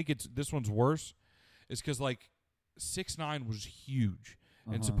know what I think this one's worse? Is because, like, 6ix9ine was huge.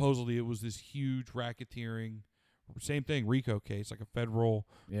 And supposedly it was this huge racketeering, same thing, RICO case, like a federal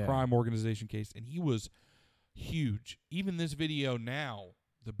crime organization case. And he was huge. Even this video now,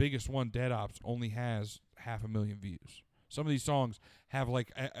 the biggest one, Dead Ops, only has 500,000 views. Some of these songs have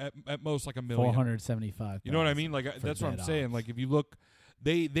like at most like 1 million. 475. You know what I mean? Like that's what I'm saying. Like if you look,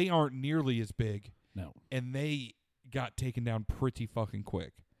 they aren't nearly as big. No. And they got taken down pretty fucking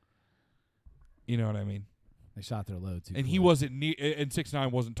quick. You know what I mean? They shot their load too. And he wasn't and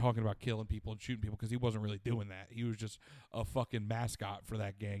 6ix9ine wasn't talking about killing people and shooting people because he wasn't really doing that. He was just a fucking mascot for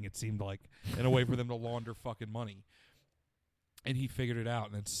that gang. It seemed like, in a way for them to launder fucking money. And he figured it out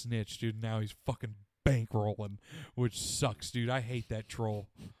and then snitched, dude. Now he's fucking bankrolling, which sucks, dude. I hate that troll.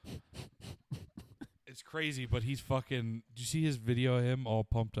 It's crazy, but he's fucking. Did you see his video of him all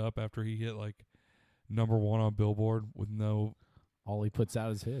pumped up after he hit like #1 on Billboard with no? All he puts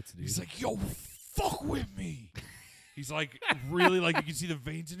out is hits, dude. He's like, yo, fuck with me. He's like, really, like you can see the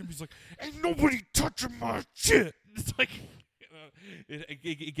veins in him. He's like, ain't nobody touching my shit. It's like,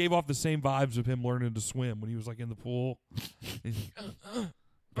 it gave off the same vibes of him learning to swim when he was like in the pool. He's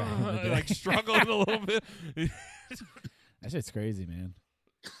like, like struggling a little bit. That shit's crazy, man.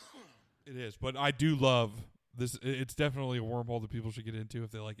 It is, but I do love this. It's definitely a wormhole that people should get into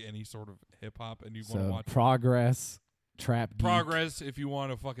if they like any sort of hip hop and you want to So watch Progress, Trap Geek. Progress. If you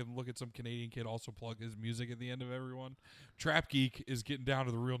want to fucking look at some Canadian kid, also plug his music at the end of everyone. Trap Geek is getting down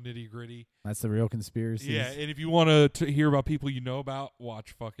to the real nitty gritty. That's the real conspiracy. Yeah, and if you want to hear about people you know about,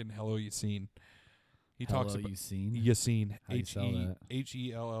 watch fucking Hello Yassine. He talks about Yassine. Yassine. How do you spell that?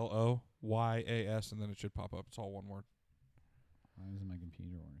 HELLOYAS, and then it should pop up. It's all one word. Why isn't my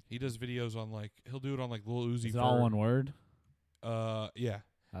computer working? He does videos on like he'll do it on like Lil Uzi. Is it all one word? Yeah.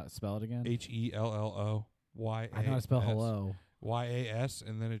 Spell it again. HELLOYAS. I know how to spell hello. YAS,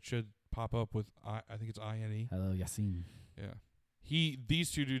 and then it should pop up with I think it's INE. Hello, Yasin. Yeah.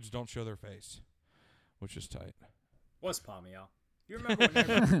 These two dudes don't show their face, which is tight. What's poppin', y'all? You remember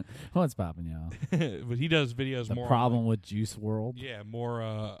when What's poppin', y'all? But he does videos The more. problem with Juice World. Yeah, more.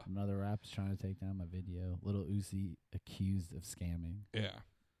 Another rap's trying to take down my video. Little Uzi accused of scamming. Yeah.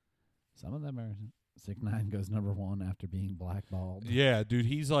 Some of them are. 6ix9ine goes #1 after being blackballed. Yeah, dude.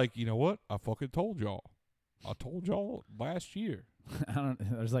 He's like, you know what? I fucking told y'all. I told y'all last year.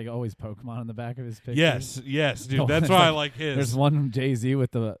 There's like always Pokemon in the back of his picture. Yes, dude. That's why I like his. There's one Jay-Z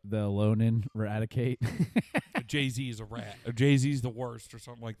with the Lonin Eradicate. Jay-Z is a rat. Or Jay-Z's the worst or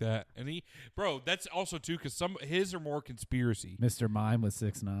something like that. And that's also too because some his are more conspiracy. Mr. Mime with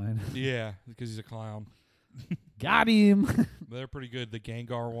 6ix9ine. Yeah, because he's a clown. Got him. They're pretty good. The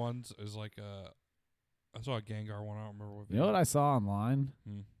Gengar ones is like I saw a Gengar one. I don't remember what. You know what I saw online?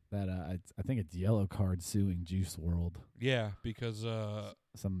 Hmm. That I think it's Yellow Card suing Juice World. Yeah, because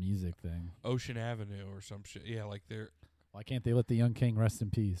some music thing. Ocean Avenue or some shit. Yeah, like they're. Why can't they let the Young King rest in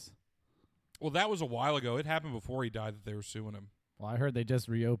peace? Well, that was a while ago. It happened before he died that they were suing him. Well, I heard they just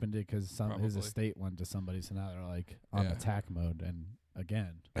reopened it because his Probably. estate went to somebody, so now they're like on attack mode. And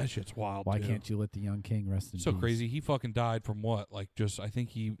again, that shit's wild. Why can't you let the Young King rest in peace? So crazy. He fucking died from what? Like just I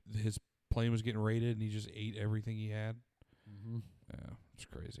think his plane was getting raided and he just ate everything he had. Mm-hmm. Yeah, it's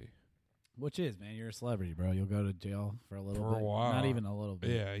crazy. Which is, man, you're a celebrity, bro. You'll go to jail for a little bit. For a while. Not even a little bit.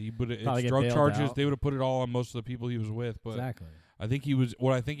 Yeah, it's Probably drug get charges. out. They would have put it all on most of the people he was with. But Exactly. I think he was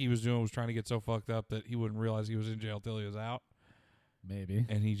doing was trying to get so fucked up that he wouldn't realize he was in jail till he was out. Maybe.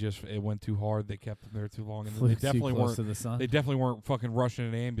 And it went too hard. They kept him there too long, and Flew they too definitely close weren't. to the sun. They definitely weren't fucking rushing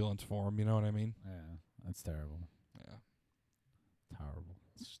an ambulance for him. You know what I mean? Yeah, that's terrible. Yeah, terrible.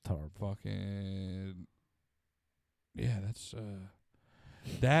 It's terrible. Fucking. Yeah, that's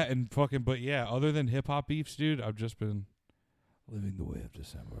that and fucking. But yeah, other than hip hop beefs, dude, I've just been living the way of the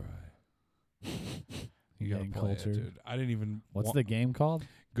samurai. You gotta Getting play cultured. it, dude. I didn't even. What's the game called?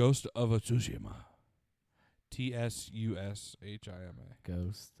 Ghost of Tsushima. TSUSHIMA.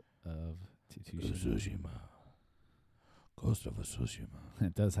 Ghost of Tsushima. Ghost of Tsushima.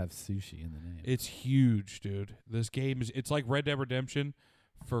 It does have sushi in the name. It's huge, dude. This game it's like Red Dead Redemption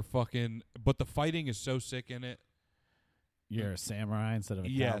for fucking, but the fighting is so sick in it. You're a samurai instead of a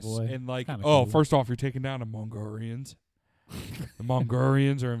Yes, cowboy. and like, Kinda oh, cool. first off, you're taking down the Mongolians. The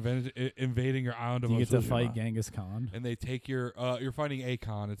Mongolians are invading your island of you get to Tsushima. fight Genghis Khan. And they take your, you're fighting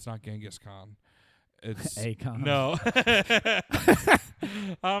Akon. It's not Genghis Khan. It's Akon. No.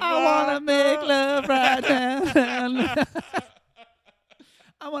 I want to make love right now.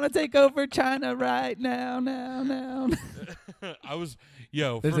 I want to take over China right now. I was,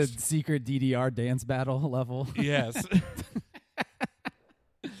 yo. There's first, a secret DDR dance battle level. Yes.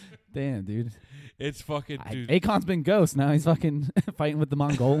 Damn, dude. It's fucking, dude. Akon's been ghost. Now he's fucking fighting with the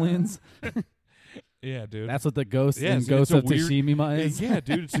Mongolians. Yeah, dude. That's what the ghost in Yes, Ghost it's a of weird- Tsushima is. Yeah,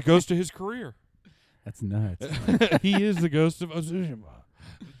 dude. It's the ghost of his career. That's nuts. He is the ghost of Tsushima.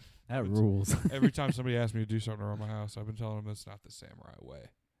 That rules. Every time somebody asks me to do something around my house, I've been telling them it's not the samurai way.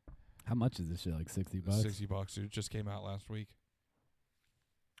 How much is this shit? Like $60? $60, dude. It just came out last week.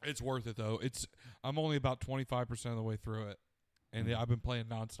 It's worth it though. I'm only about 25% of the way through it, and I've been playing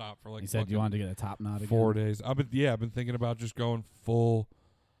nonstop for like. You said you wanted to get a top knot again. 4 days. I've been thinking about just going full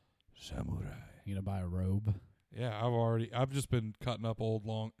samurai. You gonna buy a robe? Yeah, I've just been cutting up old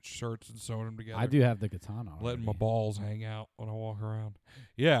long shirts and sewing them together. I do have the katana. Letting my already. balls hang out when I walk around.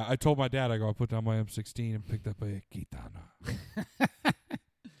 Yeah, I told my dad I put down my M16 and picked up a katana.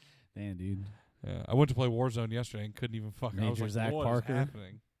 Damn, dude. Yeah, I went to play Warzone yesterday and couldn't even fucking. I was Major like, Zach what Parker? is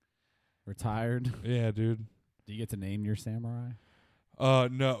happening? Retired. Yeah, dude. Do you get to name your samurai?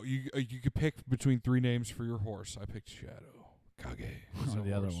 No, you could pick between 3 names for your horse. I picked Shadow, Kage. What are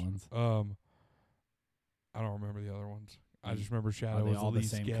the other ones? I don't remember the other ones. I just remember Are Shadow they was all the the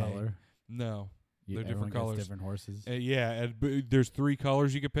least same gay. color? No, they're Everyone different gets colors. different horses. Yeah, and there's 3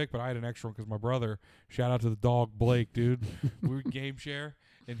 colors you could pick, but I had an extra one because my brother. Shout out to the dog Blake, dude. We were game share,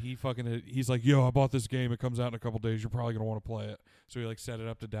 and he's like, "Yo, I bought this game. It comes out in a couple days. You're probably gonna want to play it." So he like set it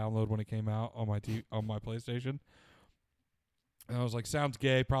up to download when it came out on my on my PlayStation. And I was like, "Sounds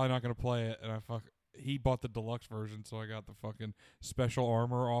gay. Probably not gonna play it." And he bought the deluxe version, so I got the fucking special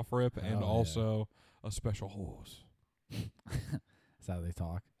armor off rip and yeah. also a special horse. That's how they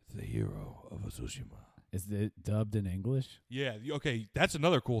talk. The hero of Tsushima. Is it dubbed in English? Yeah, okay, that's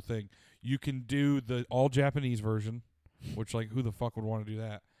another cool thing. You can do the all Japanese version, which like who the fuck would want to do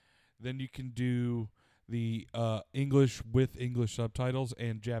that? Then you can do the English with English subtitles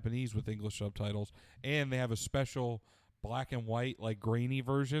and Japanese with English subtitles, and they have a special black and white, like grainy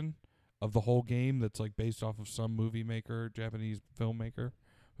version of the whole game that's like based off of some movie maker, Japanese filmmaker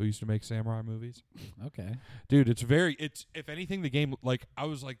who used to make samurai movies. Okay. Dude, it's if anything, the game, like, I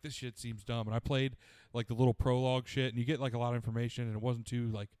was like, this shit seems dumb, and I played like the little prologue shit, and you get like a lot of information, and it wasn't too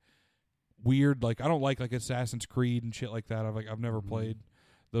like weird. Like, I don't like Assassin's Creed and shit like that. I've never played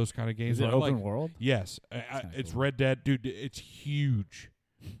those kind of games. Is it but I open like, world? Yes. It's Red Dead. Dude, it's huge.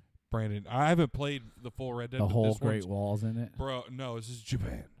 Brandon, I haven't played the full Red Dead. The but whole this Great Walls in it? Bro, no, this is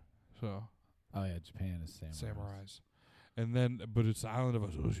Japan. So. Oh, yeah, Japan is Samurais. And then, but it's the island of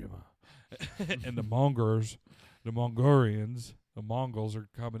Tsushima. And the Mongolians, the Mongols are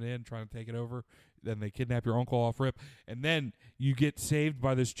coming in, trying to take it over. Then they kidnap your uncle off rip. And then you get saved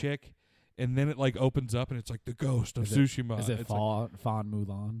by this chick. And then it like opens up and it's like the ghost of Tsushima. Is it Fa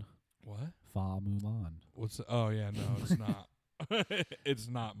Mulan? What? Fa Mulan. Oh, yeah, no, it's not. It's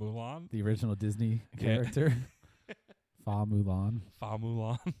not Mulan. The original Disney character. Fa Mulan. Fa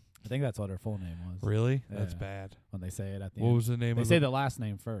Mulan. I think that's what her full name was. Really? Yeah. That's bad. When they say it at the What end. was the name They of say the last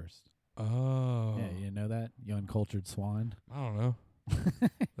name first. Oh. Yeah, you know that? You uncultured swine. I don't know.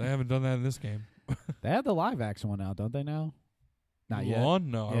 They haven't done that in this game. They have the live action one out, don't they now? Not yet. Mulan?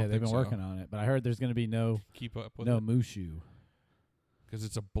 No, I yeah, don't they've think been working on it. But I heard there's going to be no Keep up with Mushu. Because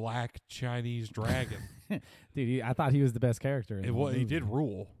it's a black Chinese dragon. Dude, I thought he was the best character. In the whole He movie. did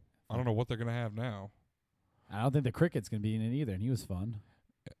rule. I don't know what they're going to have now. I don't think the cricket's going to be in it either, and he was fun.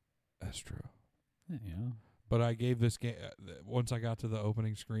 That's true. Yeah, you know. But I gave this game, once I got to the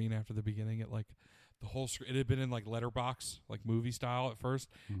opening screen after the beginning, it like, the whole screen, it had been in like letterbox, like movie style at 1st,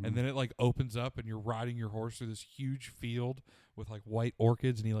 and then it like opens up and you're riding your horse through this huge field with like white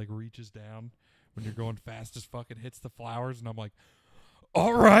orchids, and he like reaches down when you're going fast as fuck and hits the flowers, and I'm like,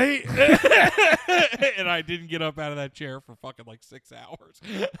 all right. And I didn't get up out of that chair for fucking like 6 hours.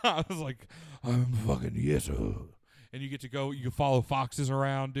 I was like, I'm fucking yes, sir. And you get to go, you can follow foxes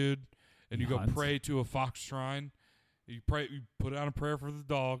around, dude, and you go pray to a fox shrine. You put out a prayer for the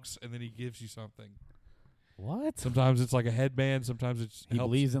dogs, and then he gives you something. What? Sometimes it's like a headband. Sometimes it's he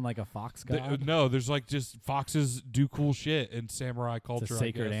believes in like a fox god. No, there's like just foxes do cool shit in samurai culture. It's a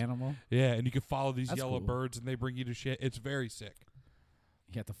sacred animal. Yeah, and you can follow these yellow cool. birds, and they bring you to shit. It's very sick.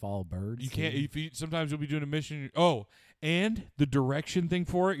 You have to follow birds. You can't. Sometimes you'll be doing a mission. Oh, and the direction thing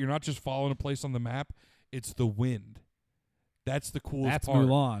for it, you're not just following a place on the map. It's the wind. That's the coolest part. That's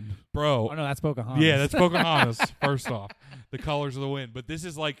Mulan. Bro. Oh, no, that's Pocahontas. Yeah, that's Pocahontas, first off. The colors of the wind. But this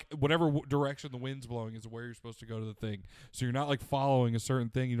is like whatever direction the wind's blowing is where you're supposed to go to the thing. So you're not like following a certain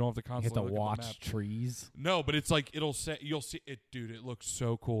thing. You don't have to constantly look watch at the map. Trees. No, but it's like you'll see it, dude. It looks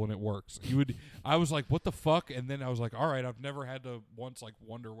so cool and it works. I was like, what the fuck? And then I was like, all right, I've never had to once like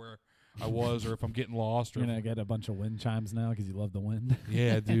wonder where I was or if I'm getting lost. You're gonna get a bunch of wind chimes now because you love the wind.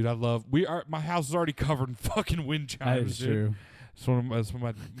 Yeah, dude, my house is already covered in fucking wind chimes. That is dude. true. That's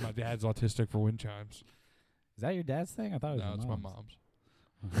my dad's autistic for wind chimes. Is that your dad's thing? I thought it was No, it's your my mom's.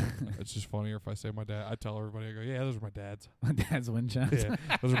 It's just funnier if I say my dad. I tell everybody, I go, yeah, those are my dad's. My dad's wind chimes. Yeah,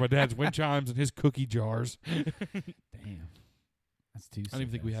 those are my dad's wind chimes and his cookie jars. Damn, that's too. I don't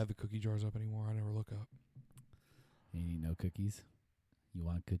even think we have the cookie jars up anymore. I never look up. You need no cookies. You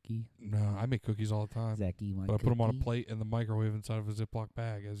want a cookie? No, I make cookies all the time. Zachy, want But I put them on a cookie? plate in the microwave inside of a Ziploc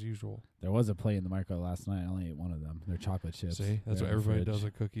bag, as usual. There was a plate in the microwave last night. I only ate one of them. They're chocolate chips. See, that's They're what in the everybody fridge. does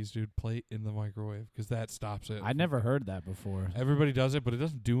with cookies, dude. Plate in the microwave, because that stops it. I never heard that before. Everybody does it, but it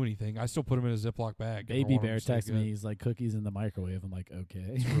doesn't do anything. I still put them in a Ziploc bag. I Baby want 'em Bear to stay texted good. me. He's like, cookies in the microwave. I'm like, okay.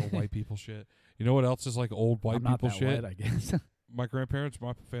 It's real white people shit. You know what else is like old white I'm not people that shit? white, I guess. My grandparents,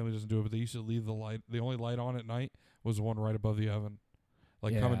 my family doesn't do it, but they used to leave the light. The only light on at night was the one right above the oven,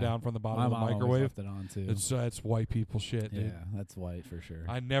 like coming Yeah. down from the bottom My of the mom always microwave. left it on too. It's white people shit, dude. Yeah, that's white for sure.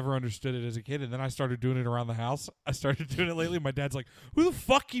 I never understood it as a kid, and then I started doing it around the house. I started doing it lately. My dad's like, "Who the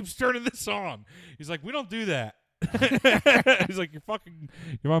fuck keeps turning this on?" He's like, "We don't do that." He's like,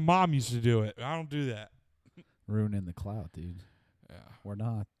 my mom used to do it. I don't do that." Ruining the clout, dude. Yeah, We're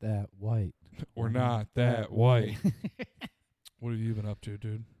not that white. we're not that white. What have you been up to,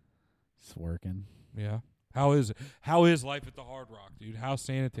 dude? Just working. Yeah. How is it? How is life at the Hard Rock, dude? How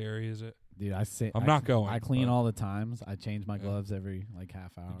sanitary is it? Dude, I'm not going, I clean but- all the times. I change my Yeah. gloves every like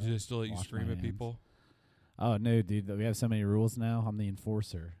half hour. Do they still let you Wash scream my at hands. people? Oh no, dude! We have so many rules now. I'm the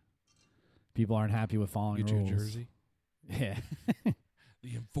enforcer. People aren't happy with following Get you a rules. jersey. Yeah,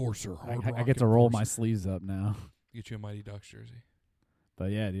 The enforcer. Hard I Rock get to roll my enforcer. sleeves up now. Get you a Mighty Ducks jersey.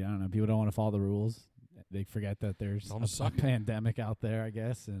 But yeah, dude, I don't know. People don't want to follow the rules. They forget that there's Don't a suck it. pandemic out there, I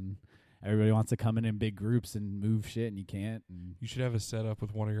guess, and everybody wants to come in big groups and move shit, and you can't. And You should have a setup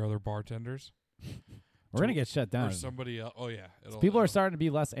with one of your other bartenders We're gonna get shut down. Or somebody else. Oh yeah. People are starting to be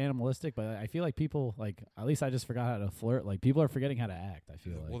less animalistic, but I feel like people like at least I just forgot how to flirt. Like people are forgetting how to act. I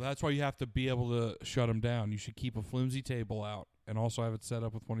feel like. Well, that's why you have to be able to shut them down. You should keep a flimsy table out and also have it set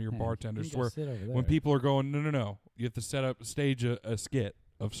up with one of your bartenders where when people are going, no, you have to stage a skit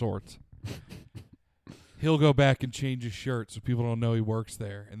of sorts. He'll go back and change his shirt so people don't know he works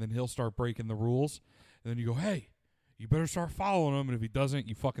there, and then he'll start breaking the rules, and then you go, hey, you better start following him, and if he doesn't,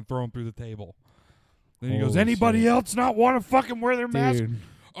 you fucking throw him through the table. Then he goes, anybody else not want to fucking wear their mask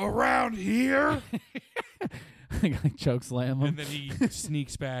around here? Like choke slam him. And then he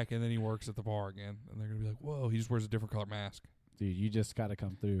sneaks back, and then he works at the bar again, and they're going to be like, whoa, he just wears a different color mask. Dude, you just got to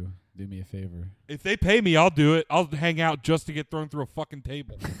come through. Do me a favor. If they pay me, I'll do it. I'll hang out just to get thrown through a fucking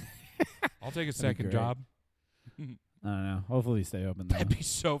table. I'll take a second job. I don't know. Hopefully we stay open, though. That'd be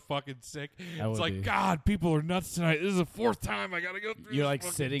so fucking sick. It's like, be. God, people are nuts tonight. This is the 4th time I got to go through You're this like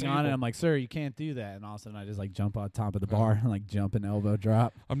fucking sitting table. on it. I'm like, sir, you can't do that. And all of a sudden I just like jump on top of the bar and like jump and elbow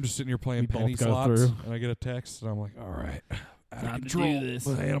drop. I'm just sitting here playing We penny both go slots, through. and I get a text, and I'm like, all right, out of Time to control. do this.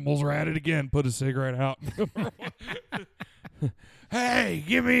 The animals are at it again. Put a cigarette out. Hey,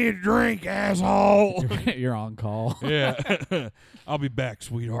 give me a drink, asshole. You're on call. Yeah. I'll be back,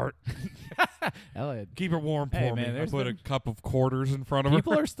 sweetheart. Elliot. Keep it warm Hey, for man, me. I there's put been- a cup of quarters in front of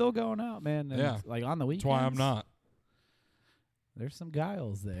People her. are still going out, man. And Yeah. like on the weekends. That's why I'm not. There's some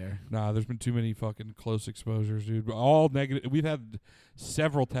guiles there. Nah, there's been too many fucking close exposures, dude. All negative. We've had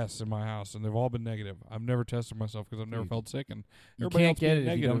several tests in my house, and they've all been negative. I've never tested myself because I've never felt sick, and You everybody can't else get being it if you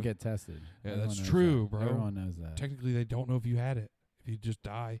negative. don't get tested. Yeah, Everyone that's knows true, that. bro. Everyone knows that. Technically, they don't know if you had it. If you just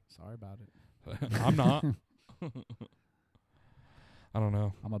die. Sorry about it. I'm not. I don't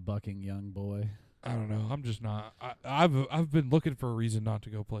know. I'm a bucking young boy. I don't know. I'm just not. I've been looking for a reason not to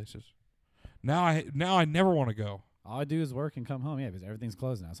go places. Now I never want to go. All I do is work and come home. Yeah, because everything's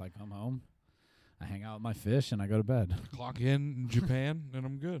closed now. So I come home, I hang out with my fish, and I go to bed. Clock in Japan, and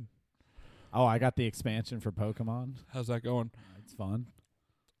I'm good. Oh, I got the expansion for Pokemon. How's that going? It's fun.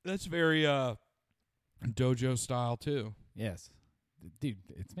 That's very dojo style too. Yes. Dude,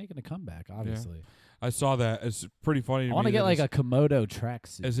 it's making a comeback, obviously. I saw that. It's pretty funny. I want to get like a Komodo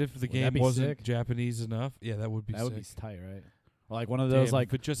tracksuit. as if the Would that game be wasn't sick? Japanese enough. Yeah, that would be That sick. would be tight, right? Or like one of those Damn, like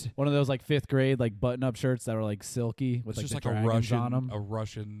but just one of those like 5th grade like button-up shirts that were like silky with it's like just the like dragons on them. a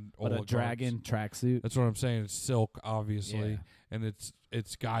Russian But a oligarchs. dragon tracksuit. That's what I'm saying. It's silk, obviously, Yeah. and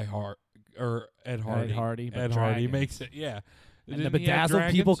it's Guy Hart or Ed Hardy. Ed Hardy, but Ed Hardy dragons. makes it. Yeah. And the Didn't he have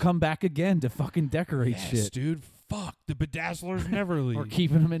bedazzled people dragons? come back again to fucking decorate Yes, shit. dude. Fuck, the bedazzlers never leave. We're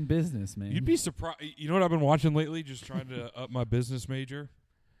keeping them in business, man. You'd be surprised. You know what I've been watching lately? Just trying to up my business major.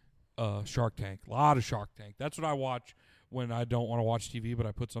 Shark Tank. A lot of Shark Tank. That's what I watch when I don't want to watch TV, but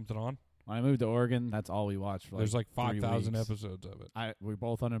I put something on. When I moved to Oregon, that's all we watched for There's like 3 5,000 weeks. episodes of it. We were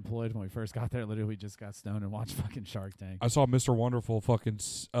both unemployed when we first got there. Literally, we just got stoned and watched fucking Shark Tank. I saw Mr. Wonderful fucking.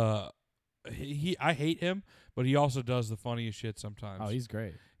 I hate him, but he also does the funniest shit sometimes. Oh, he's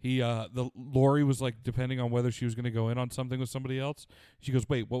great. The Lori was like, depending on whether she was going to go in on something with somebody else, she goes,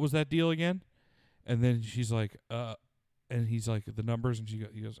 "Wait, what was that deal again?" And then she's like, and he's like, the numbers, and he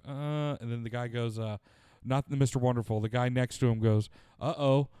goes, and then the guy goes, not the Mr. Wonderful, the guy next to him goes,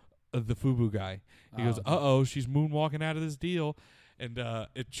 the FUBU guy. He goes, she's moonwalking out of this deal, and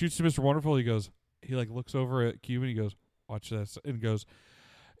it shoots to Mr. Wonderful. He like looks over at Cuban, he goes, "Watch this," and goes,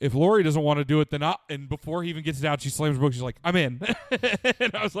 "If Lori doesn't want to do it, then I'll," and before he even gets it out, she slams the book. She's like, "I'm in."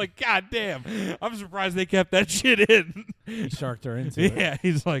 And I was like, God damn. I'm surprised they kept that shit in. He sharked her into it. Yeah,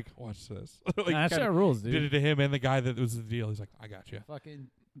 he's like, "Watch this." Like, Nah, that kinda shit rules, dude. did it to him and the guy that was the deal. He's like, "I got you." Fucking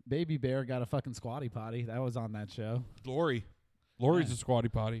Baby Bear got a fucking squatty potty. That was on that show. Lori's Yeah. a squatty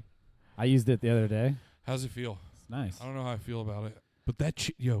potty. I used it the other day. How's it feel? It's nice. I don't know how I feel about it. But that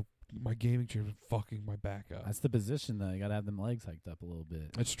my gaming chair was fucking my back up. That's the position, though. You got to have them legs hiked up a little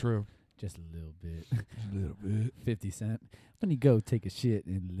bit. That's true. Just a little bit. A little bit. 50 Cent. When you go take a shit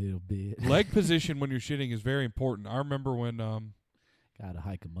in a little bit. Leg position when you're shitting is very important. I remember when Got to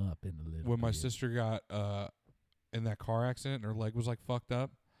hike them up in a little bit. my sister got in that car accident and her leg was like fucked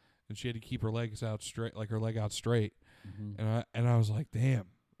up and she had to keep her legs out straight, like her leg out straight. Mhm. And I was like, damn,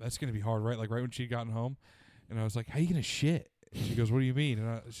 that's going to be hard, right? Like right when she'd gotten home. And I was like, how you going to shit? And she goes, what do you mean?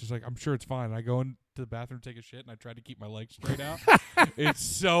 And she's like, I'm sure it's fine. And I go into the bathroom to take a shit and I try to keep my legs straight out. It's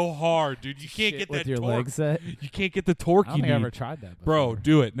so hard, dude. You can't Shit get with that your torque. leg set. You can't get the torque I don't you think I need. ever tried that before. Bro,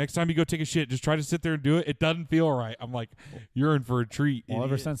 do it. Next time you go take a shit, just try to sit there and do it. It doesn't feel right. I'm like, you're in for a treat. Well,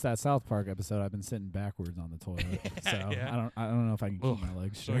 ever idiot. since that South Park episode, I've been sitting backwards on the toilet. So Yeah. I don't know if I can keep Ugh. my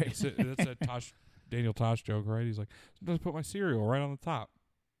legs So I can straight. sit, that's a Daniel Tosh joke, right? He's like, sometimes put my cereal right on the top.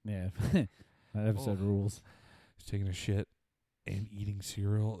 Yeah. That episode rules. He's taking a shit. and eating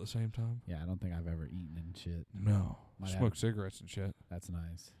cereal at the same time. Yeah, I don't think I've ever eaten and shit. No. My Smoke dad- cigarettes and shit. That's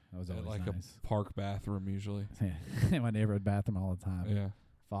nice. That was At always like nice. a park bathroom usually. Yeah, in my neighborhood bathroom all the time. Yeah.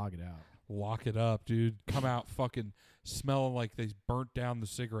 Fog it out. Lock it up, dude. Come out fucking smelling like they burnt down the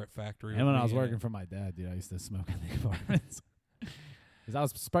cigarette factory. And when I was Yeah. working for my dad, dude, I used to smoke in the apartments. Because I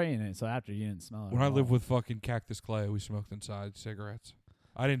was spraying it, so after you didn't smell it. When at I lived all. with fucking Cactus Clay, we smoked inside cigarettes.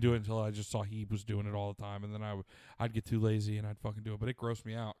 I didn't do it until I just saw he was doing it all the time, and then I'd get too lazy and I'd fucking do it. But it grossed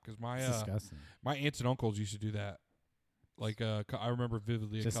me out because It's disgusting. my aunts and uncles used to do that. Like I remember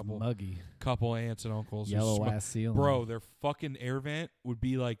vividly Just a muggy. couple aunts and uncles. who Yellow ass ceiling. Bro, their fucking air vent would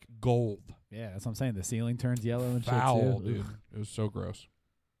be like gold. Yeah, that's what I'm saying. The ceiling turns yellow and Foul, shit too. dude. Ugh. It was so gross.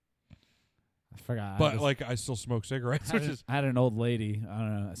 I forgot. But like I still smoke cigarettes, which is I had an old lady. I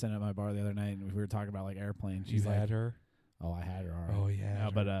don't know. I sat at my bar the other night, and we were talking about like airplanes. She's you like, had her. "Oh, I had her. All right." Oh yeah.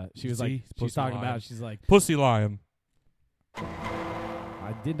 No, but she was See? like, she was Pussy talking lion. about. She's like, Pussy lion.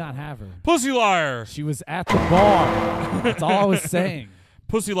 I did not have her. Pussy liar. She was at the bar. That's all I was saying.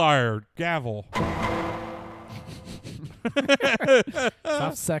 Pussy liar. Gavel.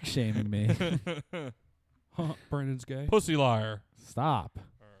 Stop sex shaming me. Brandon's gay. Pussy liar. Stop. All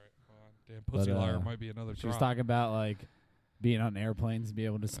right. Well, damn, pussy But, liar might be another. She was drop. talking about like being on airplanes and be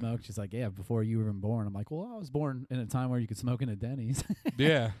able to smoke. She's like, yeah, before you were even born. I'm like, well, I was born in a time where you could smoke in a Denny's.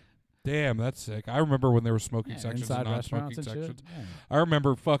 Yeah. Damn, that's sick. I remember when there were smoking Yeah, sections inside and restaurants non-smoking and shit. sections. Yeah. I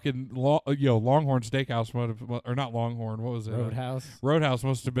remember fucking Longhorn Steakhouse, or not Longhorn. What was it? Roadhouse. Roadhouse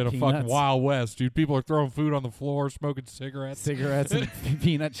must have been a fucking Peanuts. Wild West, dude. People are throwing food on the floor, smoking cigarettes. Cigarettes and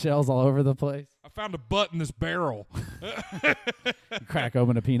peanut shells all over the place. I found a butt in this barrel. You crack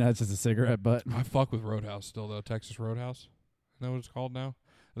open a peanut, it's just a cigarette butt. I fuck with Roadhouse still though. Texas Roadhouse. Is that what it's called now?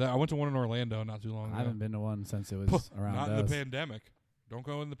 I went to one in Orlando not too long ago. I haven't been to one since it was around Not in us. the pandemic. Don't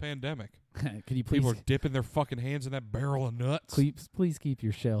go in the pandemic. Can you People are please, dipping their fucking hands in that barrel of nuts. please keep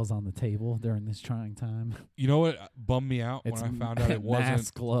your shells on the table during this trying time? You know what bummed me out It's when I found out it wasn't.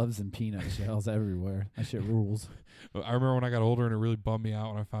 mask, gloves, and peanut shells everywhere. That shit rules. I remember when I got older and it really bummed me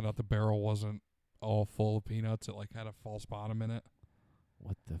out when I found out the barrel wasn't all full of peanuts. It like had a false bottom in it.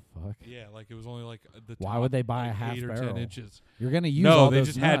 What the fuck? Yeah, like it was only like the Why top, would they buy like a half 8 or barrel? 10 inches. You're gonna use No, all they those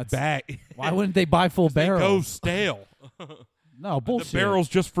just nuts. had bag. Why wouldn't they buy full They go barrels? stale. No bullshit. The barrel's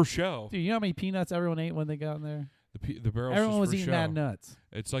just for show. Dude, you know how many peanuts everyone ate when they got in there? The barrel's Everyone just was for eating show. that nuts.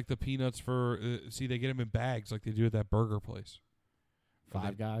 It's like the peanuts for see they get them in bags like they do at that burger place. Or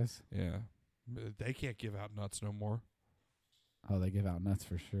Five they- Guys. Yeah, they can't give out nuts no more. Oh, they give out nuts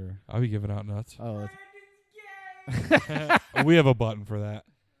for sure. I'll be giving out nuts. Oh, We have a button for that.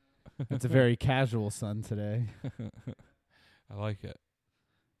 it's a very casual son today. I like it.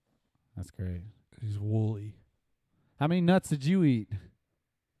 That's great. He's woolly. How many nuts did you eat?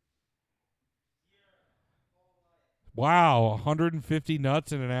 Wow, 150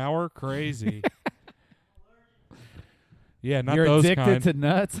 nuts in an hour? Crazy. Yeah, not You're those addicted kind. to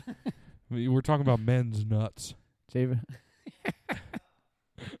nuts? We're talking about men's nuts. Javen.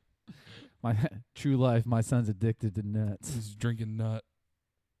 My true life, my son's addicted to nuts. He's drinking nut.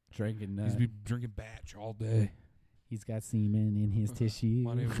 Drinking He's nuts. be drinking batch all day. He's got semen in his tissue.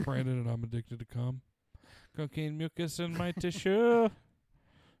 My name's Brandon, and I'm addicted to cum. Cocaine mucus in my tissue.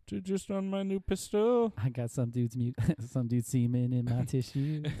 Just on my new pistol. I got some dude's semen in my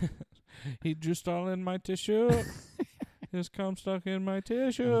tissue. He just all in my tissue. His cum stuck in my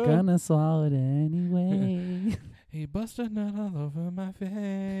tissue. I'm gonna swallow it anyway. He busted nut all over my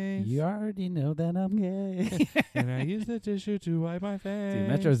face. You already know that I'm gay. And I used the tissue to wipe my face. Dude,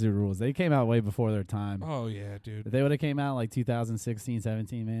 Metro's the rules. They came out way before their time. Oh, yeah, dude. If they would have came out like 2016,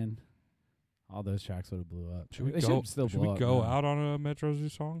 17, man, all those tracks would have blew up. Should we They go, still should blow we up go now. out on a Metro Zoo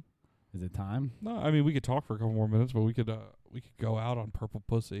song? Is it time? No, I mean, we could talk for a couple more minutes, but we could go out on Purple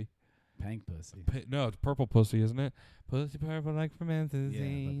Pussy. Pank Pussy. No, it's Purple Pussy, isn't it? Pussy purple like fermented.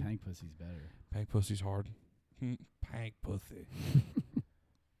 Yeah, but Pank Pussy's better. Pank Pussy's hard. Pank Pussy.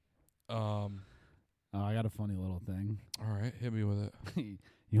 Oh, I got a funny little thing. All right, hit me with it.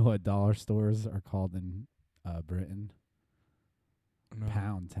 You know what dollar stores are called in Britain? No.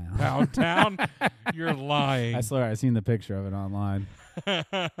 Pound Town. Pound Town? You're lying. I swear, I seen the picture of it online.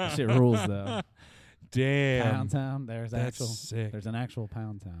 That shit rules though. Damn. Pound Town. There's That's actual. sick. There's an actual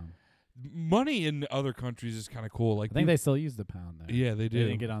Pound Town. Money in other countries is kind of cool. Like I think they still use the pound there. Yeah, they do. They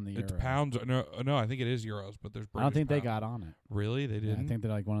didn't get on the euro. It's pounds. No, I think it is euros, but there's. I don't think British they pound. got on it. Really, they Yeah, didn't. I think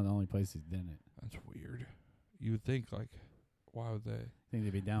they're like one of the only places that didn't. That's weird. You would think like, why would they I think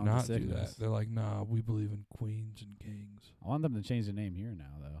they'd be down not with the do sickness. that? They're like, nah, we believe in queens and kings. I want them to change the name here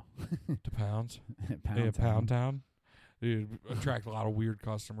now, though. To pounds. Pound Yeah, Town. Pound Town. Dude, attract a lot of weird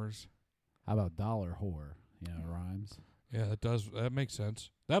customers. How about Dollar Whore? You know, rhymes. Yeah, that does. That makes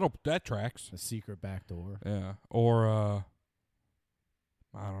sense. That tracks. A secret back door. Yeah. Or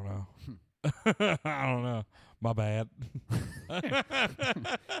I don't know. I don't know. My bad.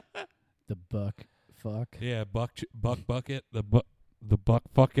 The buck fuck. Yeah, buck bucket. The buck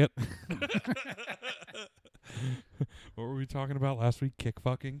bucket. What were we talking about last week? Kick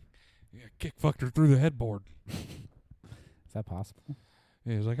fucking. Yeah, kick fucked her through the headboard. Is that possible?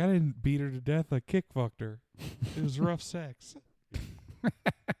 Yeah, he was like, I didn't beat her to death. I kick fucked her. It was rough sex.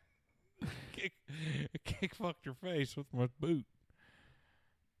 Kick fucked her face with my boot.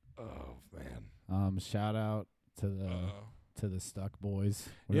 Oh man. Shout out to the Stuck Boys.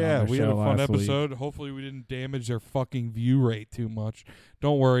 Yeah, we had a fun episode. Hopefully we didn't damage their fucking view rate too much.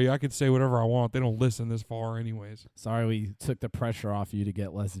 Don't worry, I can say whatever I want. They don't listen this far anyways. Sorry we took the pressure off you to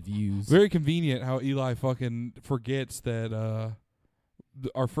get less views. Very convenient how Eli fucking forgets that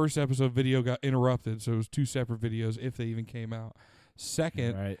our first episode video got interrupted, so it was 2 separate videos if they even came out.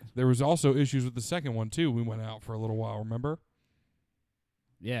 Second, right. There was also issues with the second one too. We went out for a little while, remember?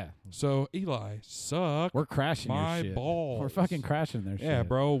 Yeah. So Eli, suck. We're crashing my your shit. balls. We're fucking crashing their shit. Yeah,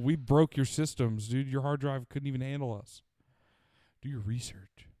 bro. We broke your systems, dude. Your hard drive couldn't even handle us. Do your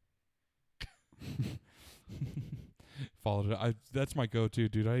research. Followed it. That's my go-to,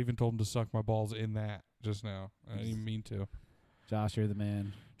 dude. I even told him to suck my balls in that just now. I didn't even mean to. Josh, you're the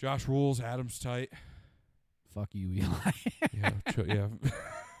man. Josh rules. Adam's tight. Fuck you, Eli.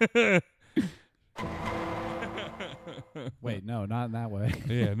 Yeah. Wait, no, not in that way.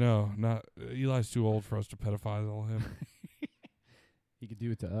 Yeah, no, not Eli's too old for us to pedophile him. He could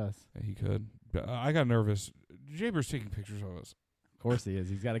do it to us. Yeah, he could. But I got nervous. Jaber's taking pictures of us. Of course he is.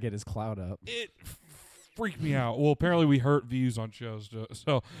 He's got to get his clout up. It freaked me out. Well, apparently we hurt views on shows,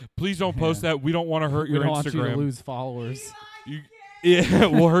 so please don't post that. We don't want to hurt your Instagram. We don't Instagram. want you to lose followers. Yeah,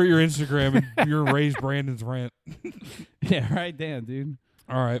 we'll hurt your Instagram and you're raise Brandon's rent. Yeah, right, Dan, dude.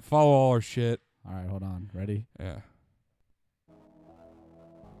 All right, follow all our shit. All right, hold on. Ready? Yeah.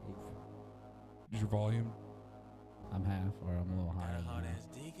 Is your volume? I'm half, or I'm a little higher than Hard that. ass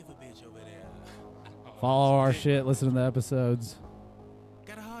dick if a bitch over there. Follow our shit. Listen to the episodes.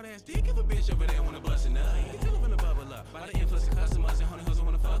 Got a hard ass dick if a bitch over there wanna bust a nut. You feel finna bubble up. By the influence of customers and honey hoes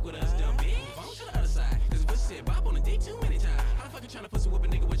wanna fuck with us. Dumb bitch. Phone to the other side. Cause bitch said bop on the dick too many times. How the fuck you tryna pussy whip a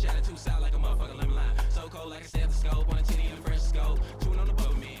nigga with your attitude? Sound like a motherfucker lemon lime. So cold like a stethoscope on a titty and a fresh scope. Chewing on the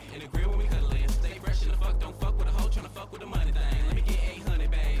boat man. In the grill when we cuddling. Stay fresh in the fuck. Don't fuck with a hoe. Tryna fuck with the money thing. Let me get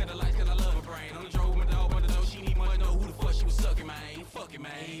 800, babe. Cut the lights cause I love her brain. On the drove with my dog on the door. She need money. Know who the fuck she was sucking, man. Fucking,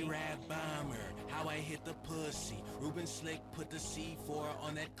 man. A-Rap bomber. How I hit the pussy. Ruben Slick put the C4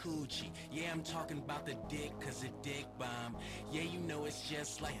 on that coochie. Yeah, I'm talking about the dick cause a dick bomb. Yeah, you know it's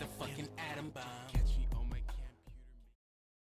just like the fucking atom bomb.